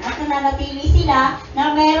pinaniwalaan at nananatili sila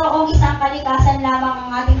na mayroong isang kalikasan lamang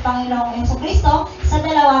ang ating Panginoong Hesukristo sa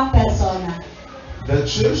 2 persona. The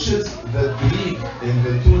churches that believe in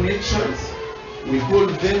the 2 natures, we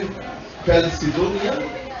call them Chalcedonian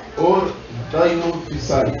or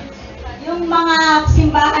Diophysite. Yung mga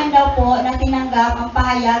simbahan daw po na tinanggap ang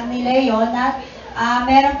pahayag ni Leo na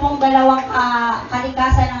meron pong 2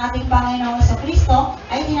 kalikasan ng ating Panginoong Hesukristo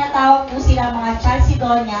ay tinatawag po sila mga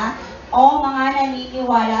Chalcedonia o mga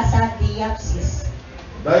naniniwala sa Diopsis.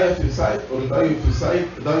 Diophysite or Diophysite,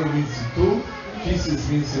 Dio means 2, Physis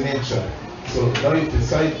means nature. So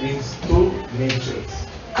Diophysite means 2 natures.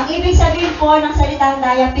 Ang ibig sabihin po ng salitang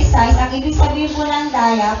diaphysites, ang ibig sabihin po ng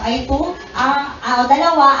diap ay 2,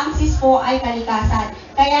 ang sis po ay kalikasan.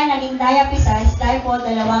 Kaya naging diaphysites dahil po 2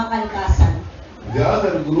 kalikasan. The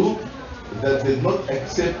other group that did not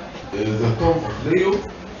accept the tomb of Leo,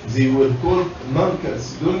 they were called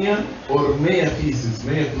non-Chalcedonian or Mea Physis,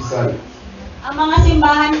 Mea Physi. Ang mga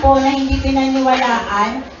simbahan po na hindi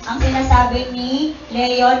pinaniwalaan ang sinasabi ni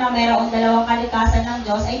Leo na mayroong dalawang kalikasan ng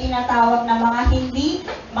Diyos ay tinatawag na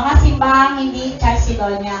mga simbahang hindi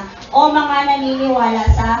Chalcedonia o mga naniniwala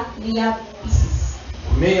sa Mea Physis.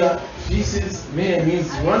 Mea Physis, Mea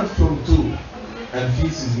means one from two, and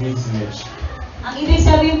Physis means nature. Ang ibig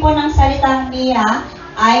sabihin po ng salitang Mea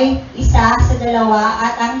ay isa sa dalawa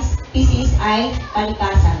at ang Physis ay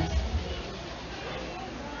kalikasan.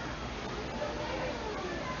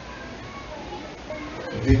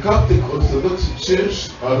 The Coptic Orthodox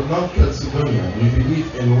Church are not Chalcedonian. We believe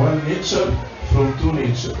in one nature from two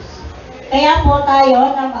natures. Kaya po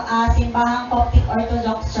tayo na simbahang Coptic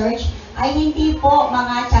Orthodox Church ay hindi po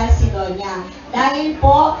mga Chalcedonia. Dahil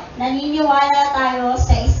po naniniwala tayo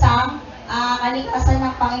sa isang kalikasan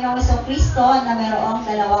ng Panginoong Jesucristo na mayroong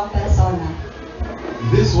dalawang persona.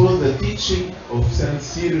 This was the teaching of Saint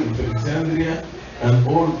Cyril of Alexandria and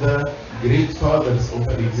all the great fathers of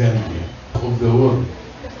Alexandria, of the world.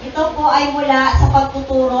 Ito po ay mula sa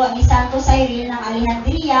pagtuturo ni Santo Cyril ng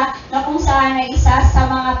Alejandria na kung saan ay isa sa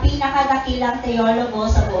mga pinakadakilang teologo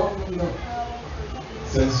sa buong mundo.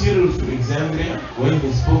 Saint Cyril of Alexandria, when he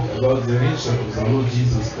spoke about the nature of the Lord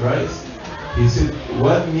Jesus Christ, he said,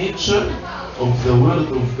 one nature of the Word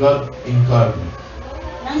of God incarnate.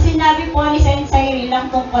 Nang sinabi po ni Saint Cyril ang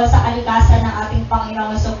tungkol sa kalikasan ng ating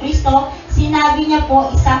Panginoong Jesucristo, sinabi niya po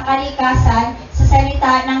isang kalikasan sa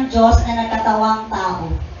salita ng Diyos na nagkatawang tao.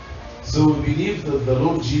 So we believe that the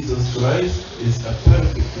Lord Jesus Christ is a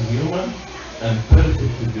perfect human and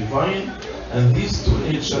perfect divine, and these two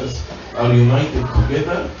natures are united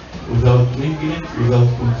together without mingling,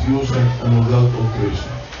 without confusion, and without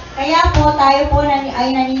alteration. Kaya po tayo po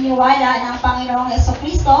ay naniniwala na ang Panginoong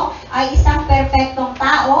Jesucristo ay isang perpektong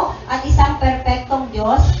tao at isang perpektong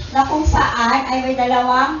Diyos na kung saan ay may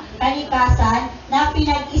dalawang kalikasan na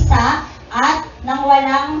pinag-isa at nang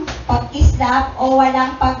walang pag-islap o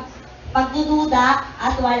walang pagdududa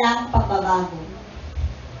at walang pagbabago.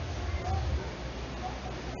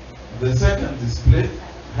 The second split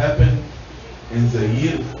happened in the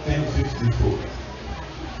year 1054.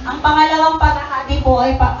 Ang pangalawang pagkakati po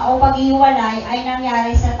o paghiwalay ay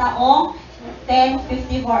nangyari sa taong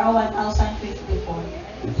 1054 o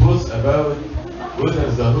 1054. It was about whether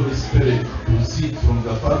the Holy Spirit proceed from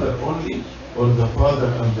the Father only or the Father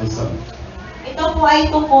and the Son. Ito po ay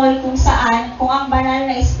tungkol kung ang banal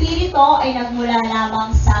na Espiritu ay nagmula lamang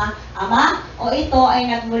sa Ama o ito ay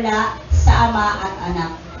nagmula sa Ama at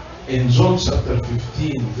Anak. In John chapter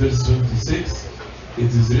 15 verse 26, it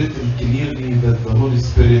is written clearly that the Holy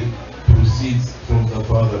Spirit proceeds from the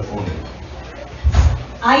Father only.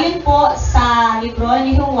 Ayon po sa libro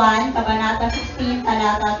ni Juan, Kabanata 15,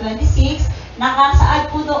 Talata 26,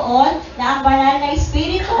 nakasaad po doon na ang banal na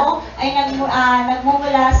Espiritu ay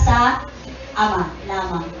nagmumula sa Ama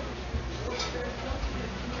lamang.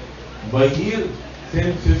 By year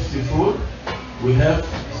 1054, we have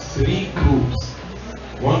three groups.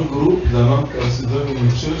 One group, the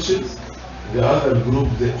non-Chalcedonian churches, the other group,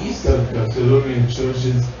 the Eastern Chalcedonian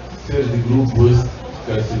churches, third group, West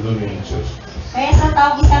Chalcedonian churches. Kaya sa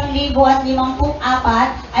taong 1054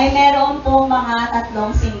 ay meron po mga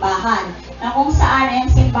tatlong simbahan na kung saan ay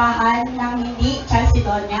ang simbahan ng hindi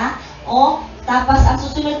Chalcedonia o tapos ang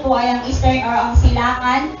susunod po ay ang Eastern or ang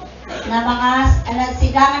silangan na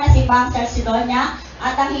simbahang Chalcedonia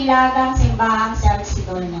at ang hilagang simbahang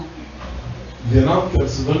Chalcedonia. The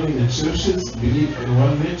non-Chalcedonian churches believe in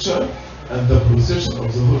one nature and the procession of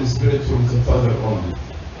the Holy Spirit from the Father only.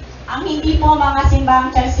 Ang hindi po mga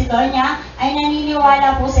simbahang Chalcedonia ay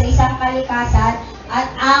naniniwala po sa isang kalikasan at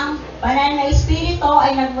ang banal na Espiritu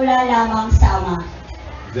ay nagmula lamang sa Ama.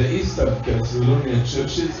 The Eastern Chalcedonian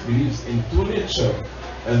churches believes in two nature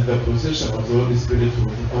and the procession of the Holy Spirit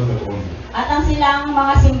from the Father only. At ang silang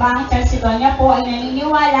mga simbahang Chalcedonia po ay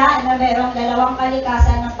naniniwala na mayroong dalawang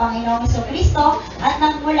kalikasan ng Panginoong Jesucristo at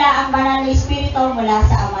nagmula ang banal na Espiritu mula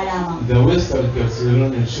sa Ama lamang. The Western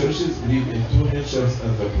Chalcedonian churches believe in two natures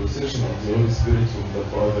and the procession of the Holy Spirit from the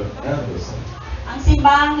Father and the Son. Ang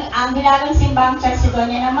hilagang simbahang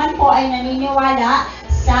Chalcedonia naman po ay naniniwala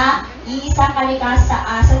sa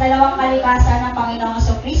sa dalawang kalikasan ng Panginoong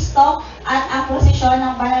Jesucristo at ang prosesyon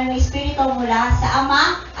ng banal na Espiritu mula sa Ama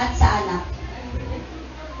at sa Anak.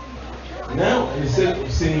 Now, instead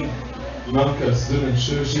of saying non-Chalcedonian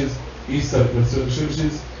churches, Eastern Chalcedonian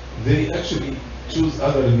churches, they actually choose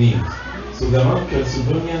other names. So the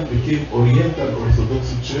non-Chalcedonian became Oriental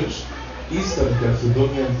Orthodox Church, Eastern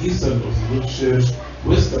Chalcedonian, Eastern Orthodox Church,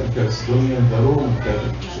 Western Chalcedonian, the Roman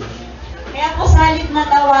Catholic Church. Kaya po sa halip na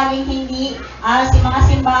tawagin hindi mga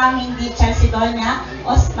simbahang hindi Chalcedonia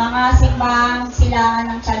o mga simbahang silangan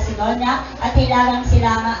ng Chalcedonia at hilagang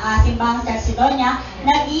simbahang Chalcedonia,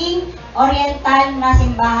 naging Oriental na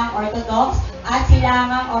simbahang Orthodox at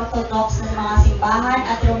silangang Orthodox na mga simbahan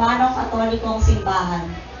at Romanong Katolikong simbahan.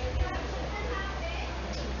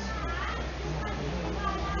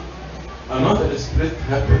 Another split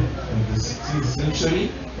happened in the 16th century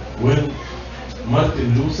when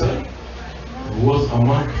Martin Luther, who was a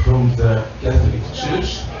monk from the Catholic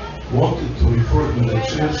Church, wanted to reform the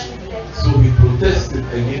church, so he protested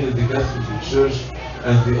against the Catholic Church,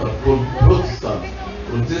 and they are called Protestant.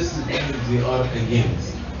 Protested means they are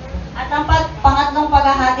against. At ang pangatlong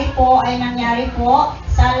paghahati po ay nangyari po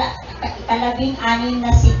sa ikalabing-anim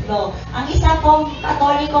na siglo. Ang isa pong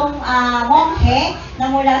katolikong monghe na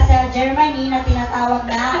mula sa Germany na tinatawag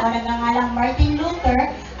na o nagngangalang Martin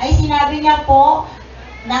Luther ay sinabi niya po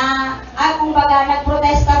na kumbaga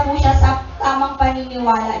nagprotesta po siya sa tamang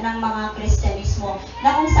paniniwala ng mga Kristyanismo,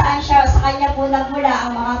 na kung saan sa kanya po nagmula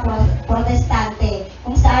ang mga protestante,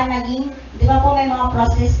 kung saan naging, di ba po may mga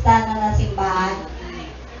protestante na simbahan.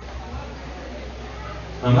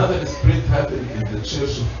 Another split happened in the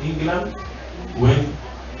Church of England when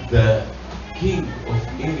the King of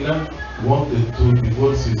England wanted to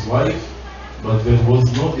divorce his wife, but there was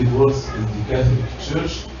no divorce in the Catholic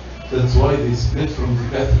Church. That's why they split from the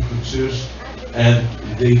Catholic Church and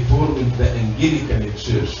they formed the Anglican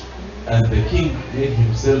Church. And the king made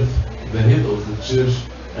himself the head of the church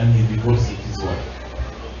and he divorced his wife.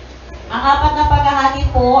 Ang apat na paghahati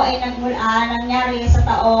po ay nangyari sa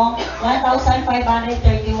taong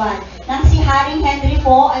 1531 nang si Haring Henry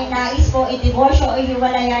po ay nais po i-divorsyo o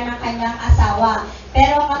hiwalayan ng kanyang asawa.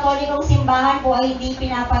 Pero ang katolikong simbahan po ay hindi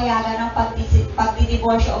pinapayagan ng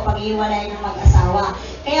pagdidivorsyo o paghiwalay ng mag-asawa.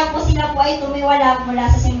 Kaya po sila po ay tumiwalag mula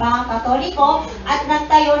sa simbahang katoliko at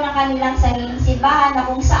nagtayo ng kanilang sariling simbahan na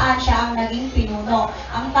kung saan siya ang naging pinuno.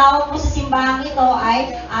 Ang tawag po sa simbahang ito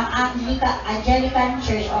ay ang Anglican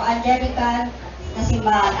Church o Anglican na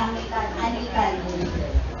simbahan, Anglican.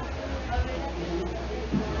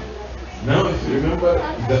 Now if you remember,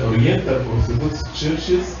 the Oriental Orthodox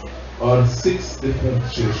churches are 6 different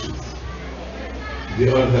churches.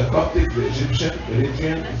 They are the Coptic, the Egyptian,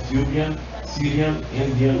 Eritrean, Ethiopian, Syrian,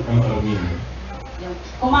 Indian, and Armenian.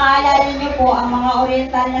 Kung maaalala niyo po, ang mga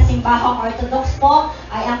Oriental na simbahang Orthodox po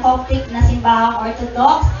ay ang Coptic na simbahang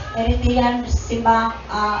Orthodox, Eritrean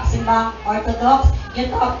simbahang Orthodox,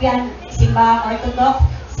 Ethiopian simbahang Orthodox,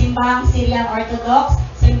 simbahang Syrian Orthodox,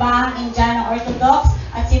 simbahang Indian Orthodox,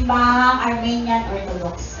 at simbahang Armenian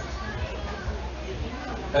Orthodox.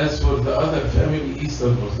 As for the other family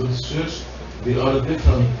Eastern Orthodox Church, they are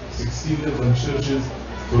different, 16 different churches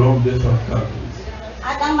from different countries.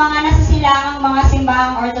 At ang mga nasasilangang mga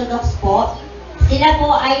simbahang Orthodox po, sila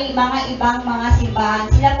po ay mga ibang mga simbahan.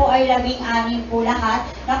 Sila po ay 16 po lahat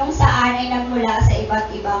na kung saan ay nagmula sa iba't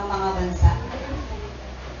ibang mga bansa.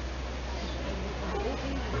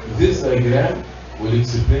 This diagram will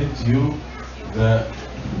explain to you the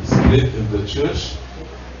split in the church.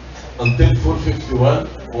 Until 451,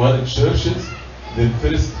 one churches, the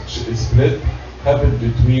first split happened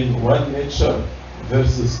between one nature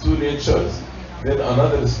versus two natures. Then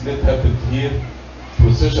another split happened here,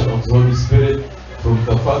 procession of the Holy Spirit from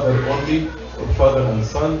the Father only, or Father and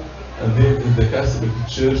Son, and then in the Catholic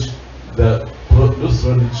Church, the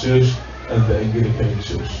Lutheran Church, and the Anglican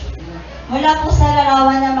Church. Mula po sa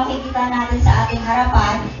larawan na makikita natin sa ating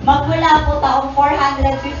harapan, magmula po taong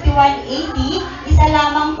 451 AD, isa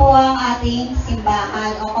lamang po ang ating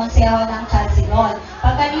simbahan o konseho ng Chalcedon.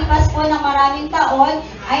 Pagkalipas po ng maraming taon,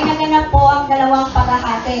 ay naganap po ang dalawang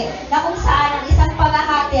paghahati, na kung saan ang isang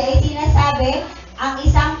paghahati ay sinasabi ang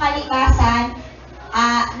isang kalikasan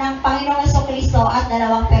ng Panginoong Jesucristo at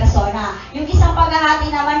dalawang persona. Yung isang paghahati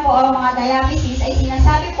naman po o mga diathesis ay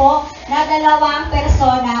sinasabi po na dalawang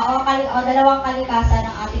persona o dalawang kalikasan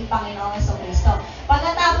ng ating Panginoong Jesucristo.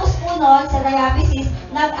 Pagkatapos po noon sa diathesis,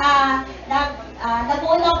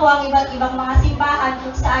 nabuo na po ang iba't ibang mga simbahan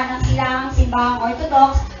kung saan ang silang simbahang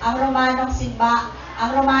Orthodox, ang Romanong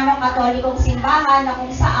Katolikong simbahan na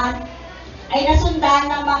kung saan ay nasundan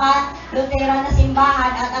ng mga Lutheran na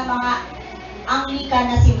simbahan at ang mga Anglican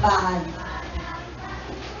na simbahan.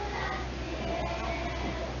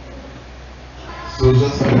 So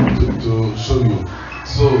just I want to show you.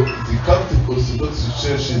 So the Coptic Orthodox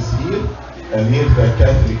Church is here, and here the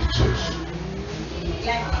Catholic Church.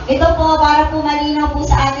 Ito po, para po malinaw po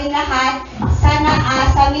sa ating lahat,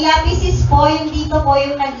 sa Miapisis po, yung dito po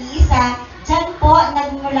yung nag-iisa, dyan po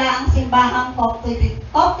nagmula ang simbahang Coptic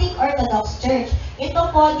Orthodox Church. Ito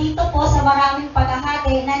dito po sa maraming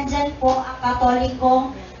paghahati, nandyan po ang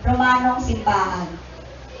Katolikong Romanong simbahan.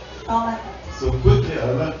 So quickly,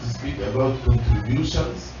 I'd like to speak about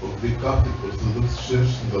contributions of the Coptic Orthodox Church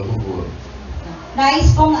to the whole world.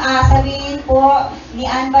 Nais pong sabihin po ni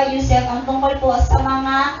Anba Yusef ang tungkol po sa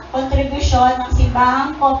mga kontribusyon ng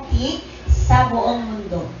simbahang Coptic sa buong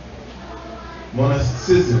mundo.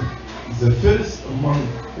 Monasticism, the first among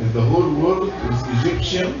the whole world was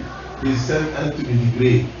Egyptian, is Saint Anthony the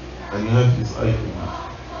Great, and you have his icon.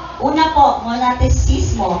 Una po,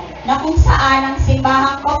 monasticismo, na kung saan ang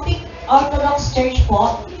simbahang Coptic Orthodox Church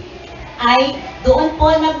po ay doon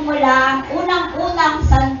po nagmula ang unang-unang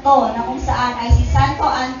santo na kung saan ay si Santo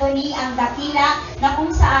Anthony ang dakila na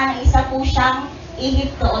kung saan ay isa po siyang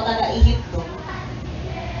Ehipto o taga-Ehipto.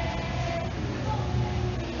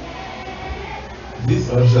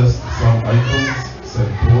 These are just some icons,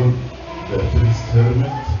 St. Paul, the first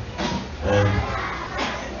hermit, and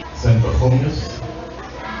St. Bartholomew.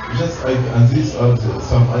 And these are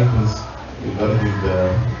some icons regarding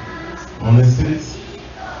the monasteries.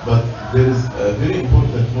 But there is a very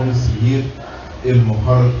important monastery here, El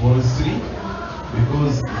Muharraq Monastery,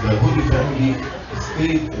 because the Holy Family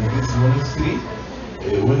stayed in this monastery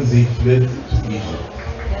when they fled to Egypt.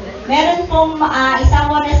 Meron pong isang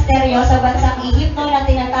monasteryo sa bansang Ehipto na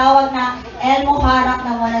tinatawag na El Muharraq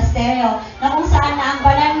na monasteryo, na kung saan na ang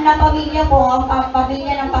banal na pamilya po, ang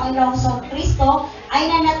pamilya ng Panginoong Kristo, ay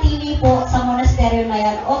nanatili po sa monasteryo na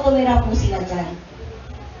yan o tumira po sila dyan.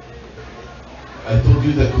 I told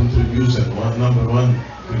you the contribution. Number one,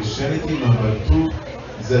 Christianity. Number two,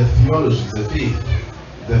 the theology, the faith.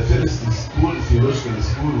 The first school, theological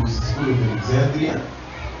school, was the School of Alexandria.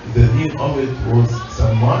 The dean of it was St.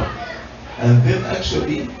 Mark. And then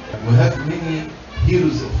actually, we have many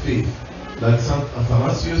heroes of faith, like St.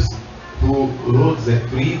 Athanasius, who wrote the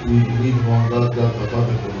Creed, we believe in one God, God the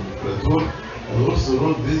Father, the Creator, and also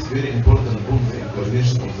wrote this very important book, The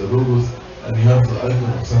Incarnation of the Logos. And you have the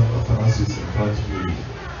icon of St. Athanasius in front of you.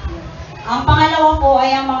 Ang pangalawa po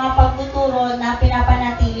ay ang mga pagtuturo na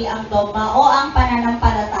pinapanatili ang dogma o ang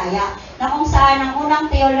pananampalataya, na kung saan ang unang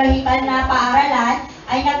theological na paaralan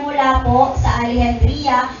ay nagmula po sa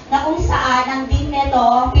Alejandria, na kung saan ang din neto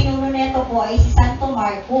o ang pinuno neto po ay si Santo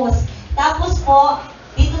Marcos. Tapos po,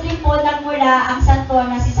 dito din po nagmula ang santo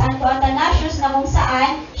na si Santo Athanasius, na kung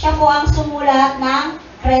saan siya po ang sumulat ng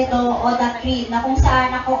Credo o the Creed, na kung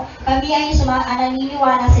saan kami ay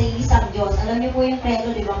naniniwala sa isang Diyos. Alam niyo po yung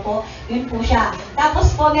Credo, di ba po? Yun po siya.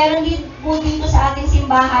 Tapos po, meron din po dito sa ating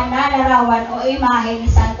simbahan na larawan o imahe ni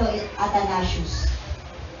Santo Athanasius.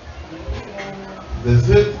 The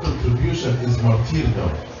third contribution is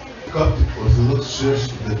martyrdom. Coptic Orthodox Church,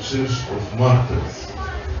 the Church of Martyrs.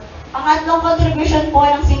 Pangatlong contribution po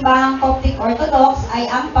ng simbahang Coptic Orthodox ay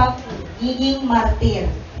ang pagiging martir.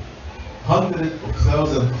 Hundreds of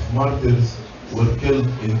thousands of martyrs were killed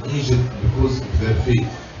in Egypt because of their faith.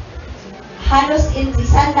 Halos 100,000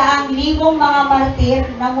 mga martir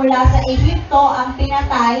na mula sa Ehipto ang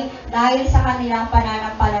pinatay dahil sa kanilang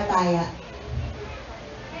pananampalataya.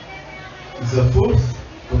 The fourth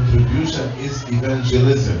contribution is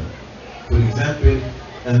evangelism. For example,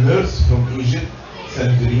 a nurse from Egypt,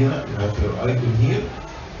 Saint Verena, you have her icon here.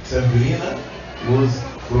 Saint Verena was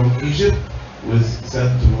from Egypt with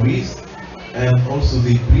Saint Maurice, and also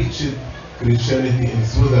they preached Christianity in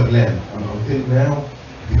Switzerland. And until now,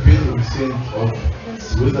 the patron saint of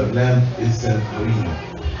Switzerland is Saint Verena.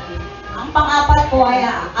 Ang pang-apat po ay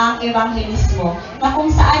ang evangelismo, na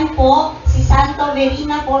kung saan po si Santo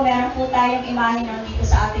Verena po, meron po tayong imahe dito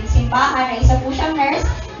sa ating simbahan na isa po siyang nurse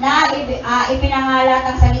na ipinangalat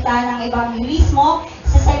ang salita ng evangelismo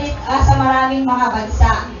sa maraming mga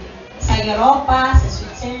bansa. Sa Europa, sa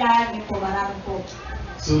Switzerland, yun po marami po.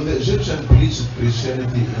 So the Egyptian preached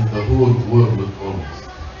Christianity in the whole world almost.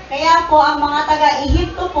 Kaya po ang mga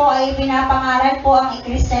taga-Ehipto po ay pinapangaral po ang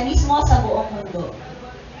Kristyanismo sa buong mundo.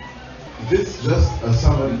 This is just a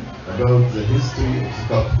summary about the history of the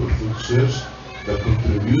Coptic Orthodox Church, the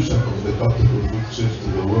contribution of the Coptic Orthodox Church to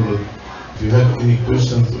the world. If you have any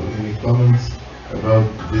questions or any comments about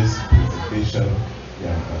this presentation,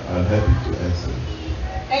 I'm happy to answer.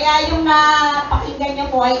 Kaya yung napakinggan nyo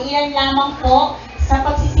po ay ilan lamang po sa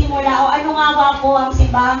pagsisimula o ano nga ba po ang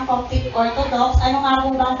simbahang Coptic Orthodox, ano nga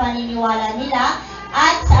po ba ang paniniwala nila,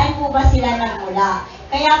 at saan po ba sila nagmula.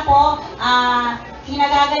 Kaya po,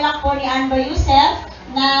 kinagagalak po ni Anba Yusef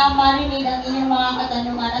na marinig ang inyong mga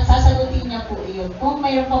katanungan at sasagutin niya po iyon kung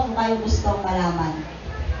mayroon pa po kayo gustong malaman.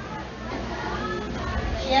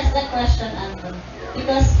 She has the question, Anba.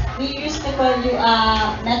 Because we used to call you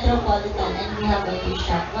metropolitan and we have a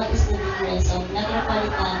bishop. What is the difference of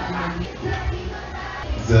metropolitan and a bishop?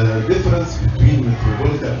 The difference between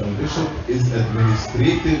metropolitan and bishop is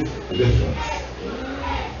administrative difference.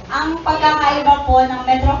 Ang pagkakaiba po ng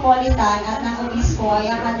metropolitan at ng obispo ay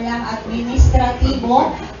ang kanilang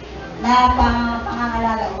administratibo na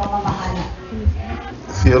pangangalaga o pamamahala.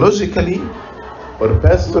 Theologically or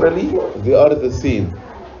pastorally, they are the same.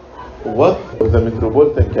 What the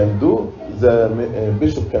metropolitan can do, the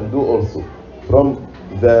bishop can do also, from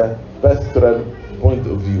the pastoral point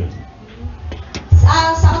of view.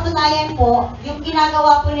 Sa katunayan po, yung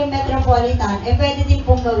ginagawa po ni metropolitan, pwede din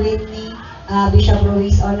pong gawin ni Bishop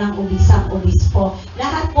Ruiz o ng obispo.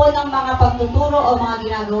 Lahat po ng mga pagtuturo o mga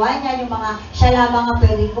ginagawa niya, yung mga siya lamang ang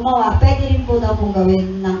pwedeng gumawa, pwede rin po daw pong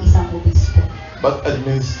gawin ng isang obispo. But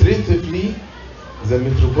administratively, the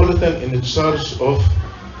metropolitan in charge of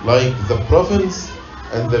like the province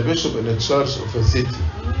and the bishop in charge of a city.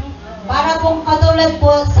 Para pong katulad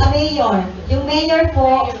po sa mayor, yung mayor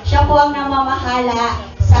po, siya po ang namamahala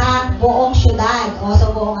sa buong syudad o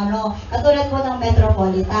sa buong katulad po ng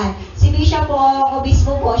metropolitan. Si Bishop po,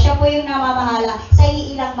 obispo po, siya po yung namamahala sa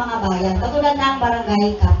iilang mga bayan, katulad ng barangay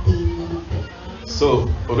captain. So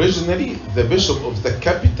originally, the bishop of the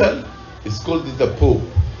capital is called the Pope.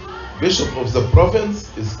 Bishop of the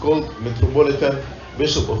province is called metropolitan.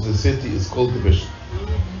 Bishop of the city is called the bishop.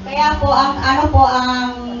 Kaya po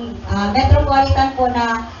ang metropolitan po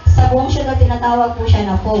na sa buong syudad tinatawag po siya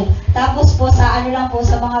na Pope. Tapos po sa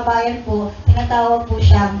sa mga bayan po tinatawag po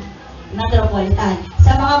siyang metropolitan.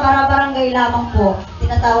 Sa mga barangay lamang po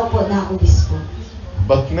tinatawag po na obispo.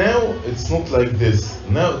 But now it's not like this.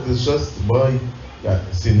 Now it is just by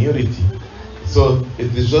seniority. So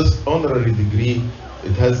it is just honorary degree.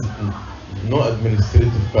 It has no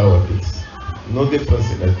administrative power. It's no difference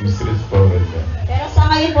in administrative power right now. Pero sa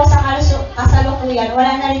ngayon po, sa kasalukuyan,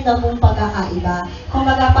 wala na rin daw pong pagkakaiba.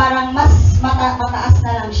 Kumbaga parang mas mataas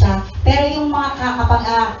na lang siya. Pero yung mga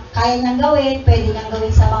kaya niyang gawin, pwede niyang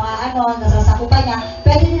gawin sa mga nasasakupan niya,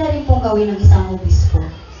 pwede nila rin pong gawin ng isang obispo.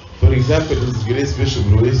 For example, His Grace Bishop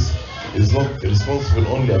Ruiz is not responsible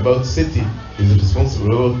only about city. He is responsible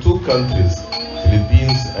about two countries,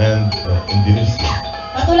 Philippines and Indonesia.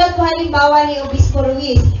 Katulad po halimbawa ni Obispo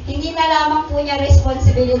Ruiz, hindi na lamang po niya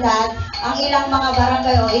responsibilidad ang ilang mga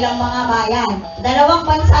barangay o ilang mga bayan. Dalawang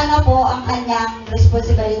bansa na po ang kanyang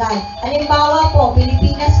responsibilidad. Halimbawa po,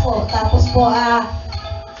 Pilipinas po, tapos po,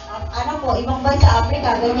 ibang bansa,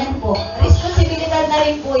 Africa, ganyan po. Responsibilidad na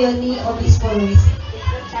rin po yun ni Obispo Ruiz.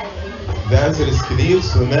 The answer is clear,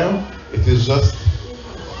 so now it is just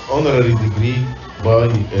honorary degree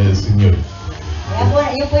by seniority.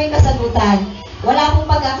 Yun po yung kasagutan. Wala pong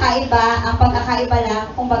pagkakaiba, ang pagkakaiba lang,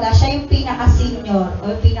 kumbaga siya yung pinaka-senior o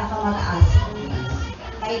yung pinaka-mataas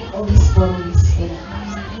kay Obispo Ruiz.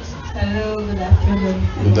 Hello, good afternoon.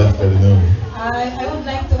 Good afternoon. I would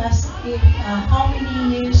like to ask you how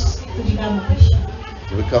many years to become a bishop?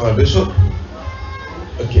 To become a bishop?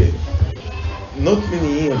 Okay. Not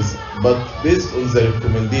many years, but based on the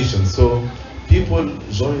recommendation. So people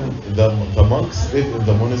join the monks, live in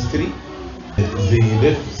the monastery. They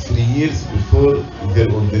live 3 years before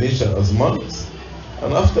their ordination as monks,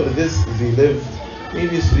 and after this they live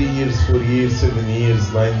maybe 3 years, 4 years, 7 years,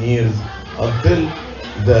 9 years, until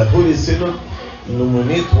the Holy Synod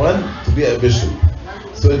nominate one to be a bishop.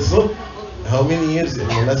 So it's not how many years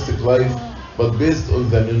in monastic life, but based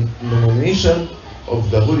on the nomination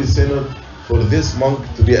of the Holy Synod for this monk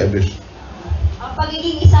to be a bishop. Ang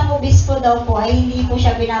pagiging isang obispo daw po ay hindi po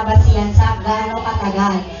siya binabasihan sa gaano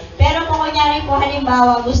katagal. Pero kung kunyari po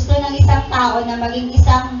halimbawa gusto ng isang tao na maging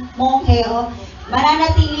isang monghe o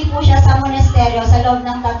mananatili po siya sa monasteryo sa loob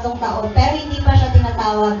ng 3 taon pero hindi pa siya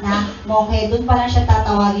tinatawag na monghe, doon pa lang siya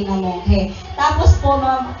tatawagin na monghe. Tapos po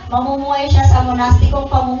mamumuhay siya sa monastikong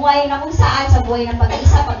pamumuhay na kung saan sa buhay ng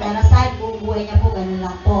pag-iisa, pagdarasal, buong buhay niya po, ganun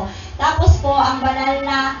lang po. Tapos po ang banal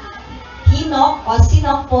na hinok o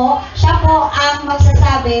sinok po, siya po ang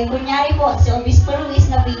magsasabi, kunyari po si Obispo Ruiz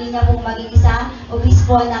na pili niya pong maging isang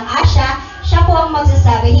obispo ng Asia, siya po ang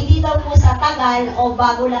magsasabi, hindi daw po sa tagal o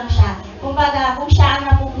bago lang siya. Kumbaga, kung siya ang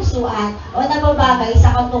napupusuan o nababagay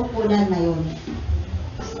sa katungkulan na yun.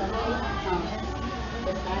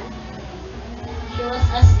 She was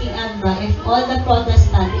asking Anba if all the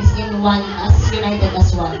Protestant is in one, as united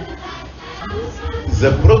as one.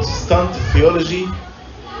 The Protestant theology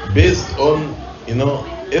based on,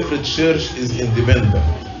 every church is independent.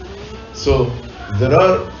 So there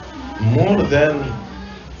are more than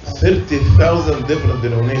 30,000 different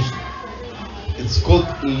denominations. It's called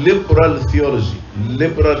liberal theology.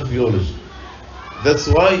 Liberal theology.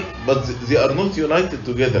 That's why, but they are not united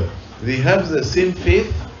together. They have the same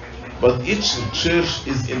faith, but each church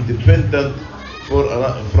is independent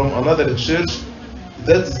from another church.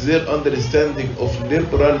 That's their understanding of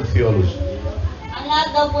liberal theology. Ang lahat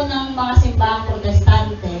daw po ng mga simbahang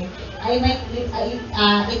protestante ay may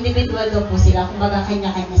individual daw po sila, kumbaga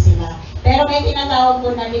kanya-kanya sila. Pero may tinatawag po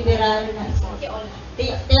na liberal na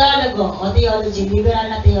theologo o theology, liberal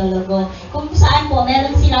na theologo. Kung saan po,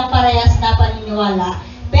 meron silang parehas na paniniwala,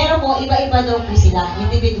 pero po, iba-iba daw po sila,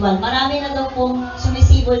 individual. Marami na daw pong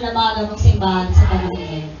sumisibol na mga ganong simbahan sa panahon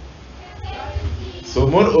ngayon. So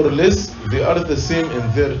more or less, they are the same in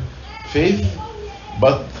their faith,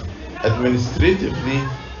 but administratively,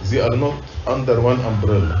 they are not under one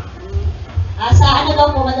umbrella. Sa ano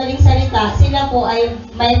daw po, madaling salita, sila po ay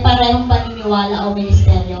may parehong paniniwala o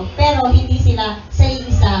ministeryo, pero hindi sila sa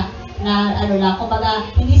isa na ano lang, kumbaga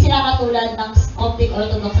hindi sila katulad ng Coptic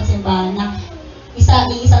Orthodox sa simbahan na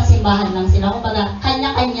iisang simbahan lang sila, kumbaga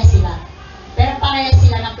kanya-kanya sila. Pero parehas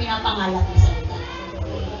sila ng pinapangalat na salita.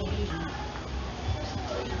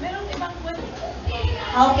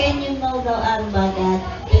 How can you know daw Alba that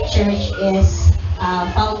the church is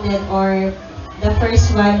founded or the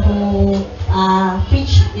first one who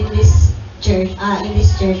preached in this church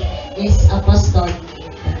is apostle?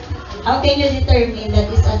 How can you determine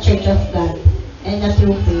that it's a church of God and a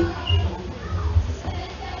true faith?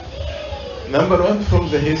 Number one,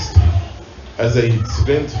 from the history, as I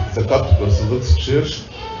explained, the Coptic Orthodox Church,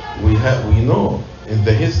 we know in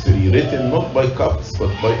the history, written not by Copts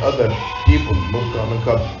but by other people, not common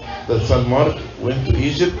Copts, that St. Mark went to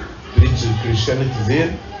Egypt, preached Christianity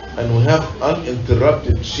there, and we have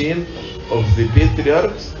uninterrupted chain of the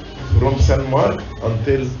patriarchs from St. Mark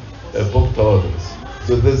until Pope Tawadros.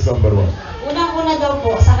 So that's number one. Unang-una daw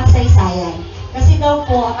po sa kasaysayan. Kasi daw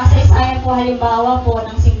po, ang kasaysayan po halimbawa po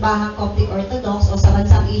ng simbahang Coptic Orthodox o sa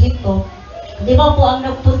bansang Ehipto, di ba po ang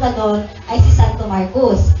nagpunta doon ay si Santo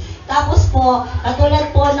Marcos. Tapos po,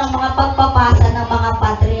 katulad po ng mga pagpapasa ng mga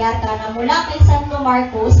patriarka na mula kay Santo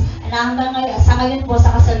Marcos na hanggang ngayon po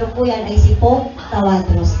sa kasalukuyan ay si Pope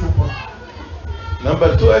Tawadros na po.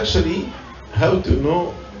 Number two, actually, how to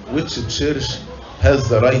know which church has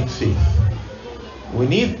the right faith. We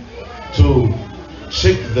need to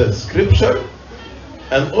check the scripture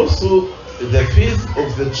and also the faith of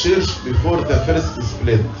the church before the first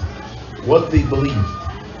split, what they believed.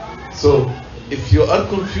 So, if you are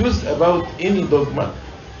confused about any dogma,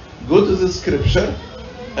 go to the scripture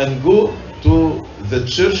and go to the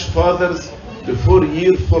church fathers before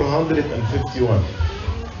year 451.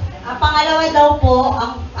 Pangalawa daw po,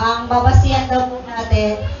 ang babasihan daw po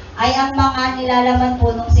natin ay ang mga nilalaman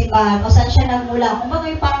po ng simbahan o saan siya nagmula. Kung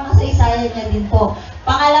bagay parang kasaysayan niya din po.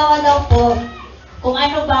 Pangalawa daw po, kung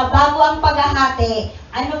ano ba, bago ang paghahati,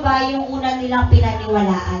 ano ba yung una nilang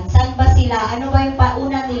pinaniwalaan? Saan ba sila? Ano ba yung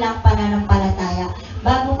una nilang pananampalataya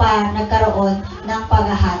bago pa nagkaroon ng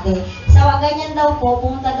paghahati? Sa ganyan daw po,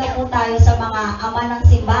 pumunta daw po tayo sa mga ama ng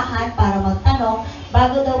simbahan para magtanong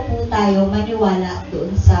bago daw po tayo maniwala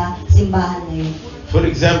doon sa simbahan na yun. For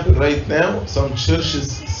example, right now, some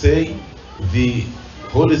churches say the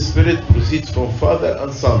Holy Spirit proceeds from Father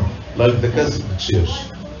and Son, like the Catholic Church.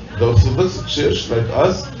 The Orthodox Church, like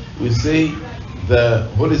us, we say the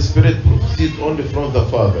Holy Spirit proceeds only from the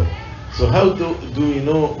Father. So how do we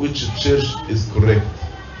know which church is correct?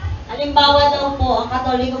 Halimbawa daw po, ang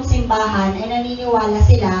Katolikong simbahan ay naniniwala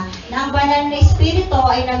sila na ang banal na Espiritu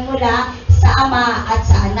ay nagmula sa Ama at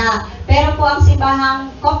sa Anak. Pero po ang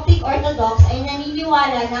simbahang Coptic Orthodox ay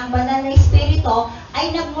naniniwala na ang banal na Espiritu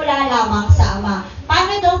ay nagmula lamang sa Ama.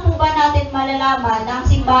 Paano daw po ba natin malalaman na ang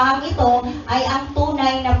simbahang ito ay ang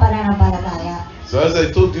tunay na pananampalataya? So as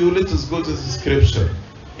I told you, let us go to the scripture.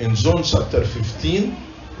 In John chapter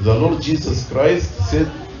 15, the Lord Jesus Christ said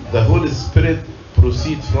the Holy Spirit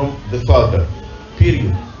proceeds from the Father.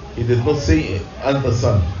 Period. He did not say and the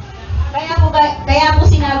Son. Kaya po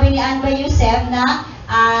sinabi ni Anba Yusef na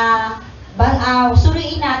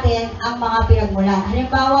suriin natin ang mga pinagmulan.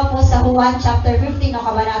 Halimbawa po sa Juan chapter 15 o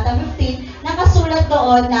kabanata 15, nakasulat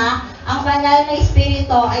doon na ang banal na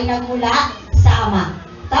Espiritu ay nagmula sa Ama.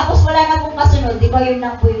 Tapos wala na pong kasunod, di ba yun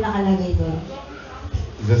lang po yung nakalagay doon?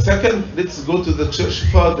 The second, let's go to the church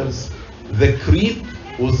fathers. The creed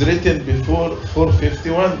was written before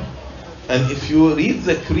 451. And if you read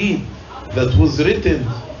the creed that was written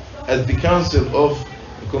at the Council of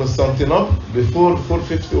Constantinople before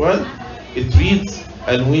 451, it reads,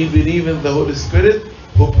 and we believe in the Holy Spirit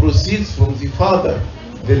who proceeds from the Father.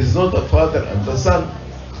 There is not a Father and a Son.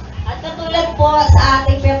 At katulad po sa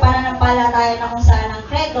ating pananampalataya na kung saan ang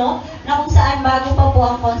credo, na kung saan bago pa po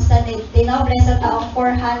ang Constantinople sa taong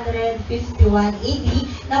 451 AD,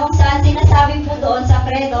 na kung saan sinasabi po doon sa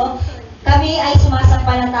credo, kami ay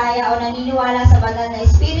sumasampalataya o naniniwala sa banal na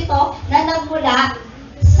Espiritu na nagmula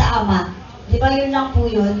sa Ama. Di ba yun lang po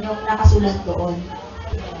yun, yung nakasulat doon.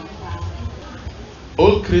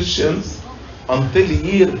 All Christians until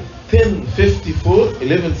year 1054,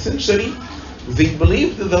 11th century, they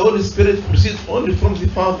believed that the Holy Spirit proceeds only from the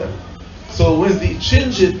Father. So when they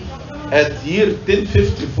changed it at year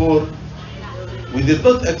 1054, we did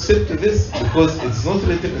not accept this because it's not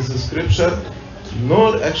written in the scripture,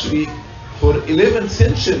 nor actually for 11th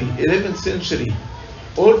century,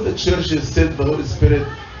 all the churches said the Holy Spirit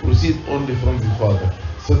proceeds only from the Father.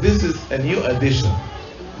 So this is a new addition.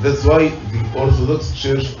 That's why the Orthodox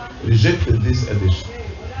Church rejected this addition.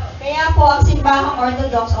 Kaya po ang simbahang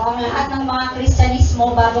Orthodox o ang lahat ng mga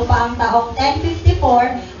Kristyanismo bago pa ang taong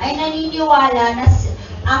 1054 ay naniniwala na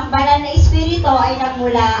ang banal na Espiritu ay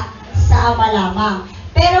nagmula sa Ama lamang.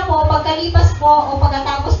 Pero po, pagkalipas po o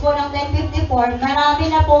pagkatapos po ng 1054, marami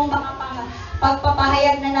na pong mga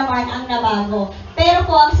pagpapahayag na naman ang nabago. Pero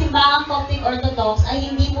po, ang simbahang Coptic Orthodox ay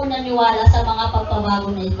hindi po naniwala sa mga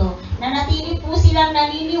pagpabago na ito. Nanatili po silang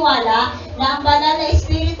naniniwala na ang banal na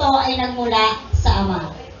Espiritu ay nagmula sa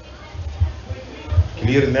Ama.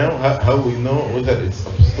 Clear now how we know whether it's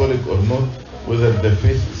apostolic or not, whether the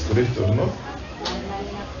faith is correct or not?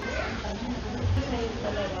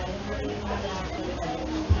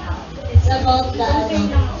 It's about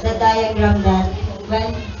the diagram that when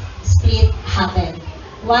split happened.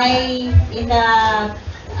 Why in the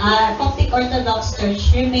Coptic Orthodox Church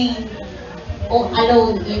remain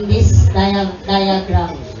alone in this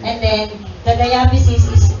diagram, and then the diathesis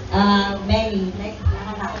is many, like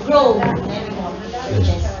grow many more.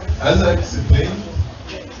 Yes. As I explained,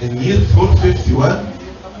 in year 451,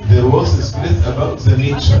 there was a split about the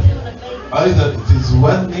nature. Either it is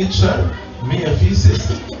one nature,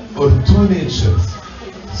 meaphysis, or two natures.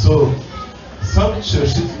 So, some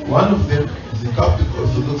churches, one of them, the Coptic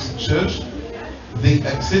Orthodox Church, they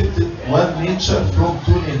accepted one nature from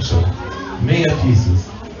two nature, meaphysis.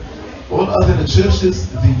 All other churches,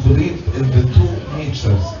 they believed in the two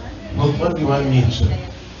natures, not only one nature.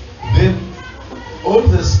 Then, all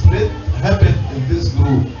the split happened in this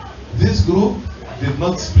group. This group did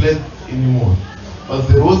not split anymore. But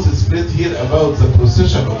there was a split here about the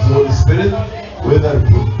procession of the Holy Spirit, whether it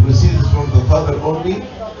proceeds from the Father only,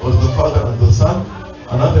 or the Father and the Son.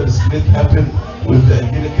 Another split happened with the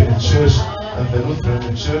Anglican Church and the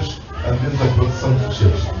Lutheran Church and then the Protestant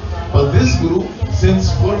Church. But this group,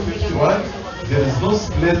 since 451, there is no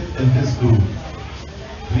split in this group.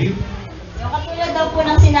 Clear? Yung katulad daw po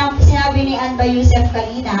ng sinabi ni Anba Yusef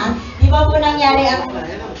kanina, di ba po nangyari ang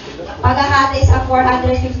paghahati sa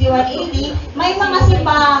 451 AD, may mga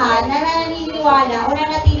simbahan na naniniwala o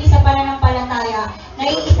nanatili sa pananampalataya na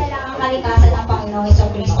iisa lang ang kalikasan ng Panginoong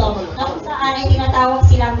Jesucristo, na kung saan ay tinatawag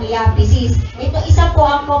silang Miaphysis. Ito isa po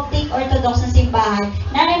ang Coptic Orthodox na simbahan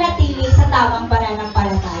na nanatili sa tamang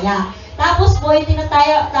pananampalataya. Tapos po, yung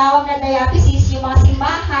tinatawag na diaphysis, yung mga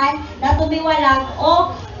simbahan na tumiwalag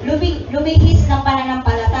o lumihis ng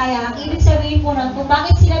pananampalataya. Ang ibig sabihin po nun, kung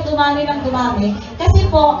bakit sila dumami ng dumami, kasi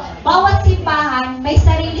po, bawat simbahan, may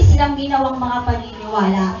sarili silang ginawang mga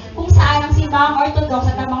paniniwala. Kung saan ang simbahang Orthodox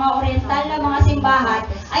at ang mga Oriental na mga simbahan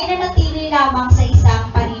ay nanatili lamang sa isang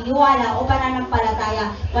paniniwala o pananampalataya.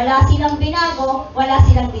 Wala silang binago, wala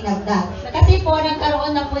silang dinagdag. Kasi po,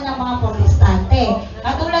 nagkaroon na po ng mga Protestante.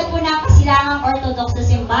 Katulad po ng kasilangang Orthodox na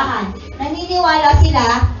simbahan. Naniniwala sila,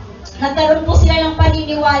 nagkaroon po sila ng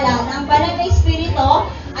paniniwala na ang banal na Espiritu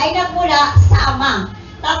ay nagmula sa Ama.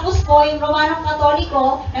 Tapos po, yung Romanong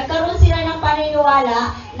Katoliko, nagkaroon sila ng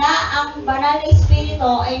paniniwala na ang banal na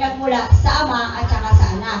Espiritu ay nagmula sa Ama at saka sa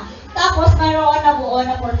Anak. Tapos, mayroon na buo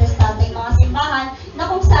na Protestante mga simbahan na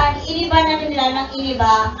kung saan iniba na nila ng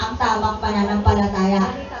iniba ang tamang pananampalataya.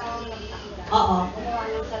 Oo.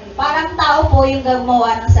 Parang tao po yung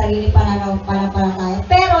gumawa ng sarili pananampalataya.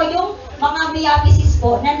 Pero yung mga Miaphysis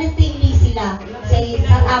po, nanatili sila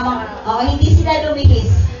sa tamang, hindi sila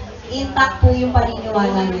lumihis. Intact po yung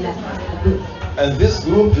paniniwala nila. And this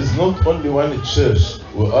group is not only one church.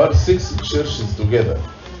 We are 6 churches together.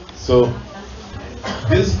 So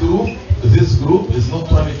this group is not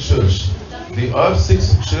one church. There are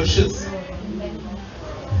 6 churches.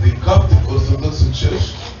 The Coptic Orthodox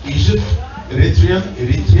Church, Egypt, Eritrea,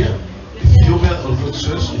 Ethiopian Orthodox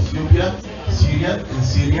Church, Ethiopia,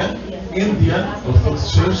 Syria, Indian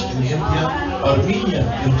Orthodox Church in India, Armenia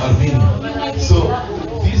in Armenia. So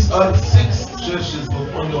these are 6 churches,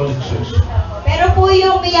 not only one church. Pero po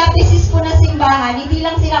yung Miaphysis po na simbahan, hindi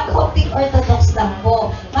lang sila Coptic Orthodox lang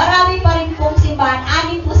po. Marami pa rin pong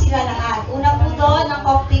simbahan, 6 po sila lahat. Una po doon ang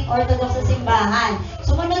Coptic Orthodox na simbahan.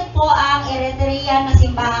 Sumunod po ang Eritrean na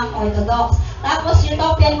simbahang Orthodox. Tapos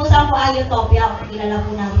Ethiopian po, saan po ay Ethiopia? Kilala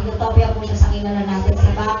po natin. Ethiopia po siya sa kilala natin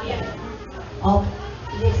sa Baguio. of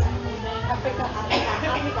Africa.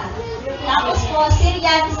 Tapos po,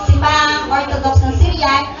 Syrian, simbahang Orthodox ng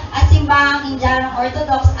Syrian, at simbahang Indianong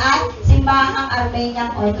Orthodox, at simbahang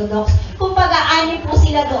Armenian Orthodox. Kumbaga, anim po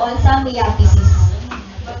sila doon sa Miapisis.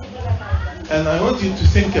 And I want you to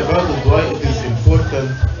think about it, why it is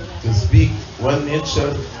important to speak one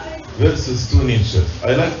nature versus two natures.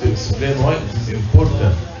 I like to explain why it is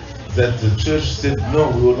important that the church said,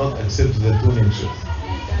 no, we will not accept the two natures.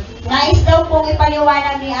 Nais daw pong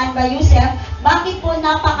ipaliwanag ni Anba Yusef, bakit po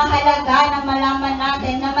napakahalaga na malaman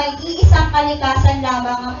natin na may iisang kalikasan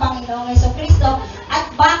lamang ang Panginoong Jesucristo, at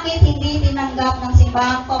bakit hindi tinanggap ng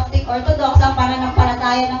simbahang Coptic Orthodox ang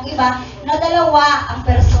pananampalataya ng iba na dalawa ang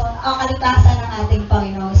person o kalikasan ng ating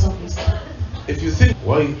Panginoong Jesucristo. If you think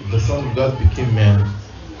why the Son of God became man,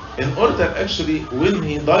 in order actually when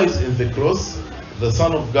he dies in the cross, the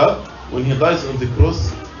Son of God, when he dies on the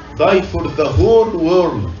cross, died for the whole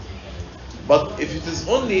world. But if it is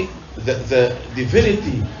only the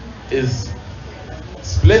divinity is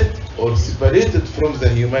split or separated from the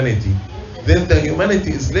humanity, then the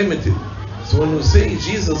humanity is limited. So when you say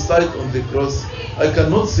Jesus died on the cross, I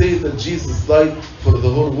cannot say that Jesus died for the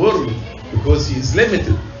whole world because he is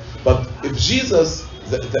limited. But if Jesus,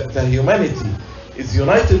 the humanity, is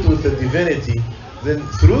united with the divinity, then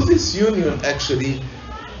through this union actually,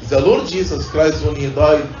 the Lord Jesus Christ, when he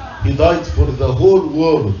died for the whole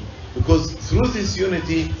world. Because through this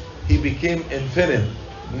unity, he became infinite.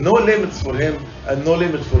 No limits for him and no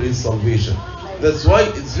limit for his salvation. That's why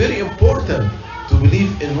it's very important to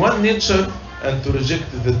believe in one nature and to reject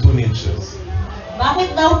the two natures.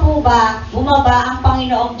 Bakit daw po ba bumaba ang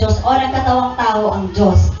Panginoong Diyos o nagkatawang tao ang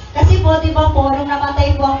Diyos? Kasi po, di ba po, nung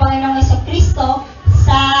namatay po ang Panginoong Jesucristo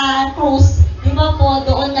sa krus, di ba po,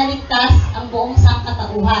 doon naligtas ang buong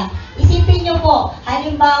sangkatauhan. Isipin nyo po,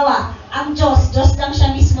 halimbawa, ang Diyos lang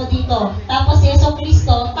siya mismo dito. Tapos si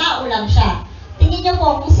Jesucristo, tao lang siya. Tingin nyo po,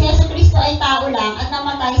 kung si Jesucristo ay tao lang at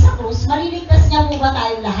namatay sa krus, maliligtas niya po ba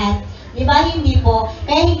tayong lahat? Di ba? Hindi po.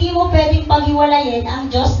 Kaya hindi mo pwedeng paghiwalayin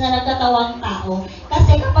ang Diyos na nagkatawang tao.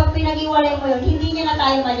 Kasi kapag pinaghiwalay mo yun, hindi niya na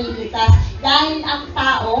tayo maliligtas. Dahil ang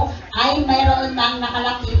tao ay mayroon ng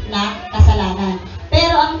nakalakip na kasalanan.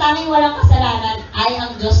 Pero ang tanging walang kasalanan ay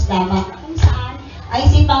ang Diyos lamang. Kung saan ay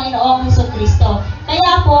si Panginoong Jesucristo.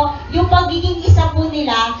 Kaya po, yung pagiging isa po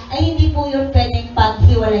nila ay hindi po yun pwedeng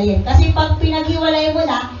paghiwalayin. Kasi pag pinaghiwalay mo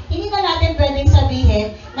na, hindi na natin pwedeng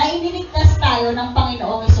sabihin na iniligtas tayo ng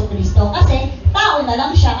Panginoong Jesucristo. Kasi tao na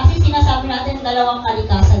lang siya. Kasi sinasabi natin dalawang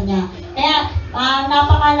kalikasan niya. Kaya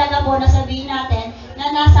napakalaga po na sabihin natin na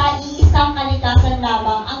nasa iisang kalikasan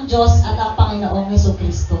lamang ang Diyos at ang Panginoong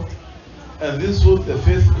Jesucristo. And this was the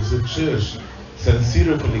faith of the church. St.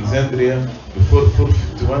 Cyril of Alexandria, before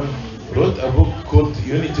 451, wrote a book called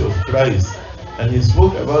Unity of Christ. And he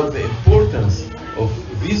spoke about the importance of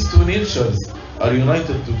these two natures are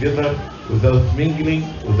united together without mingling,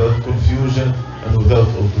 without confusion, and without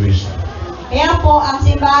alteration. Kaya po, ang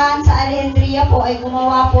simbahan sa Alexandria po ay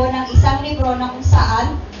gumawa po ng isang libro na kung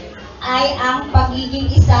saan ay ang pagiging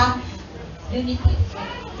isa,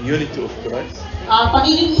 Unity of Christ.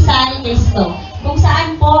 Pagiging isa ni Kristo. Kung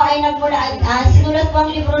saan po ay sinulat po ang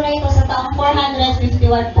libro na ito sa taong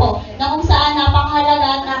 451 po, na kung saan napakahalaga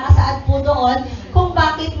at nakasaad po doon kung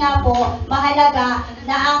bakit nga po mahalaga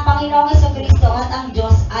na ang Panginoong Jesucristo at ang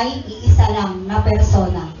Diyos ay iisa lang na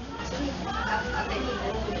persona.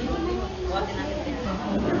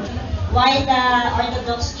 Why the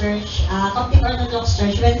Orthodox Church, Coptic Orthodox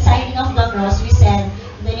Church, when signing of the cross, we said,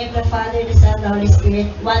 in the name of the Father, the Son, the Holy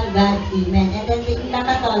Spirit, one God, Amen. And then the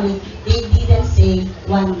Catholic, they didn't say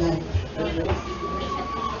one God.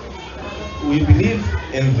 We believe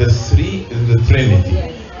in the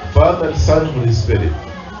Trinity, Father, Son, Holy Spirit.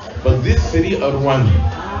 But these three are one.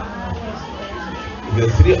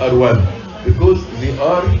 The three are one because they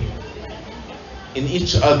are in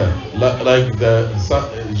each other. Like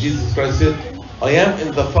Jesus Christ said, I am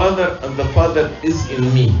in the Father and the Father is in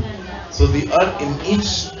me. So they are in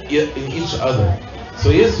each other.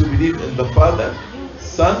 So yes, we believe in the Father,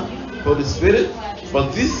 Son, Holy Spirit,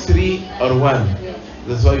 but these three are one.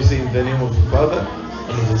 That's why we say in the name of the Father,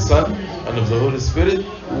 and of the Son, and of the Holy Spirit,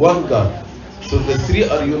 one God. So the three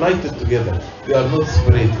are united together. They are not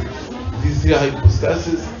separated. These three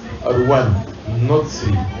hypostases are one, not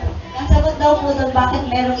three. Ang sagot daw po doon, bakit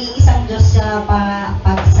merong iisang Diyos sa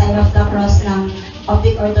pag-sign of the cross ng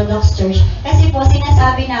Coptic Orthodox Church? Kasi po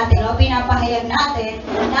sinasabi natin o pinapahayag natin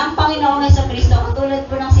na ang Panginoong Jesucristo, katulad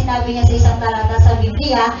po ng sinabi niya sa isang talata sa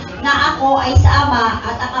Biblia, na ako ay sa Ama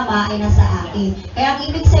at ang Ama ay nasa akin. Kaya ang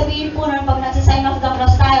ibig sabihin po nun, pag nagsisign of the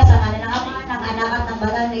cross tayo sa ngalan ng Ama, ng Anak at ng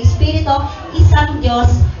Banal na Espiritu, Espiritu, isang Diyos.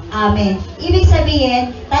 Amen. Ibig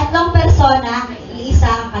sabihin, tatlong persona, iisa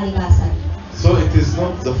ang kalikasan. So it is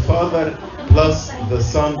not the Father plus the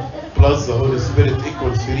Son plus the Holy Spirit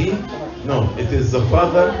equals 3. No, it is the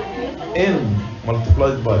Father and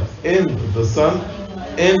multiplied by and the Son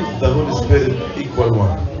and the Holy Spirit equal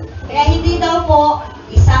 1. Kaya hindi daw po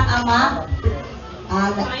isang ama,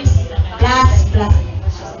 plus,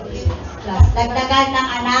 dagdagan ng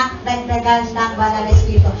anak, dagdagan ng banal na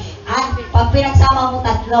Espiritu. At pag pinagsama mo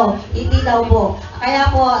tatlo, hindi daw po. Kaya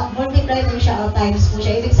po, multiply mo siya o times po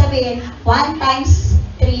siya. Ibig sabihin, 1 times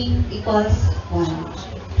 3 equals 1. 1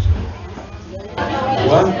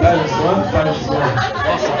 times 1 times 1.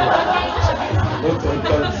 Not 1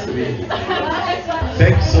 times 3.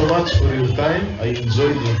 Thanks so much for your time. I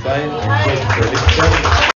enjoyed your time. I enjoyed the lecture.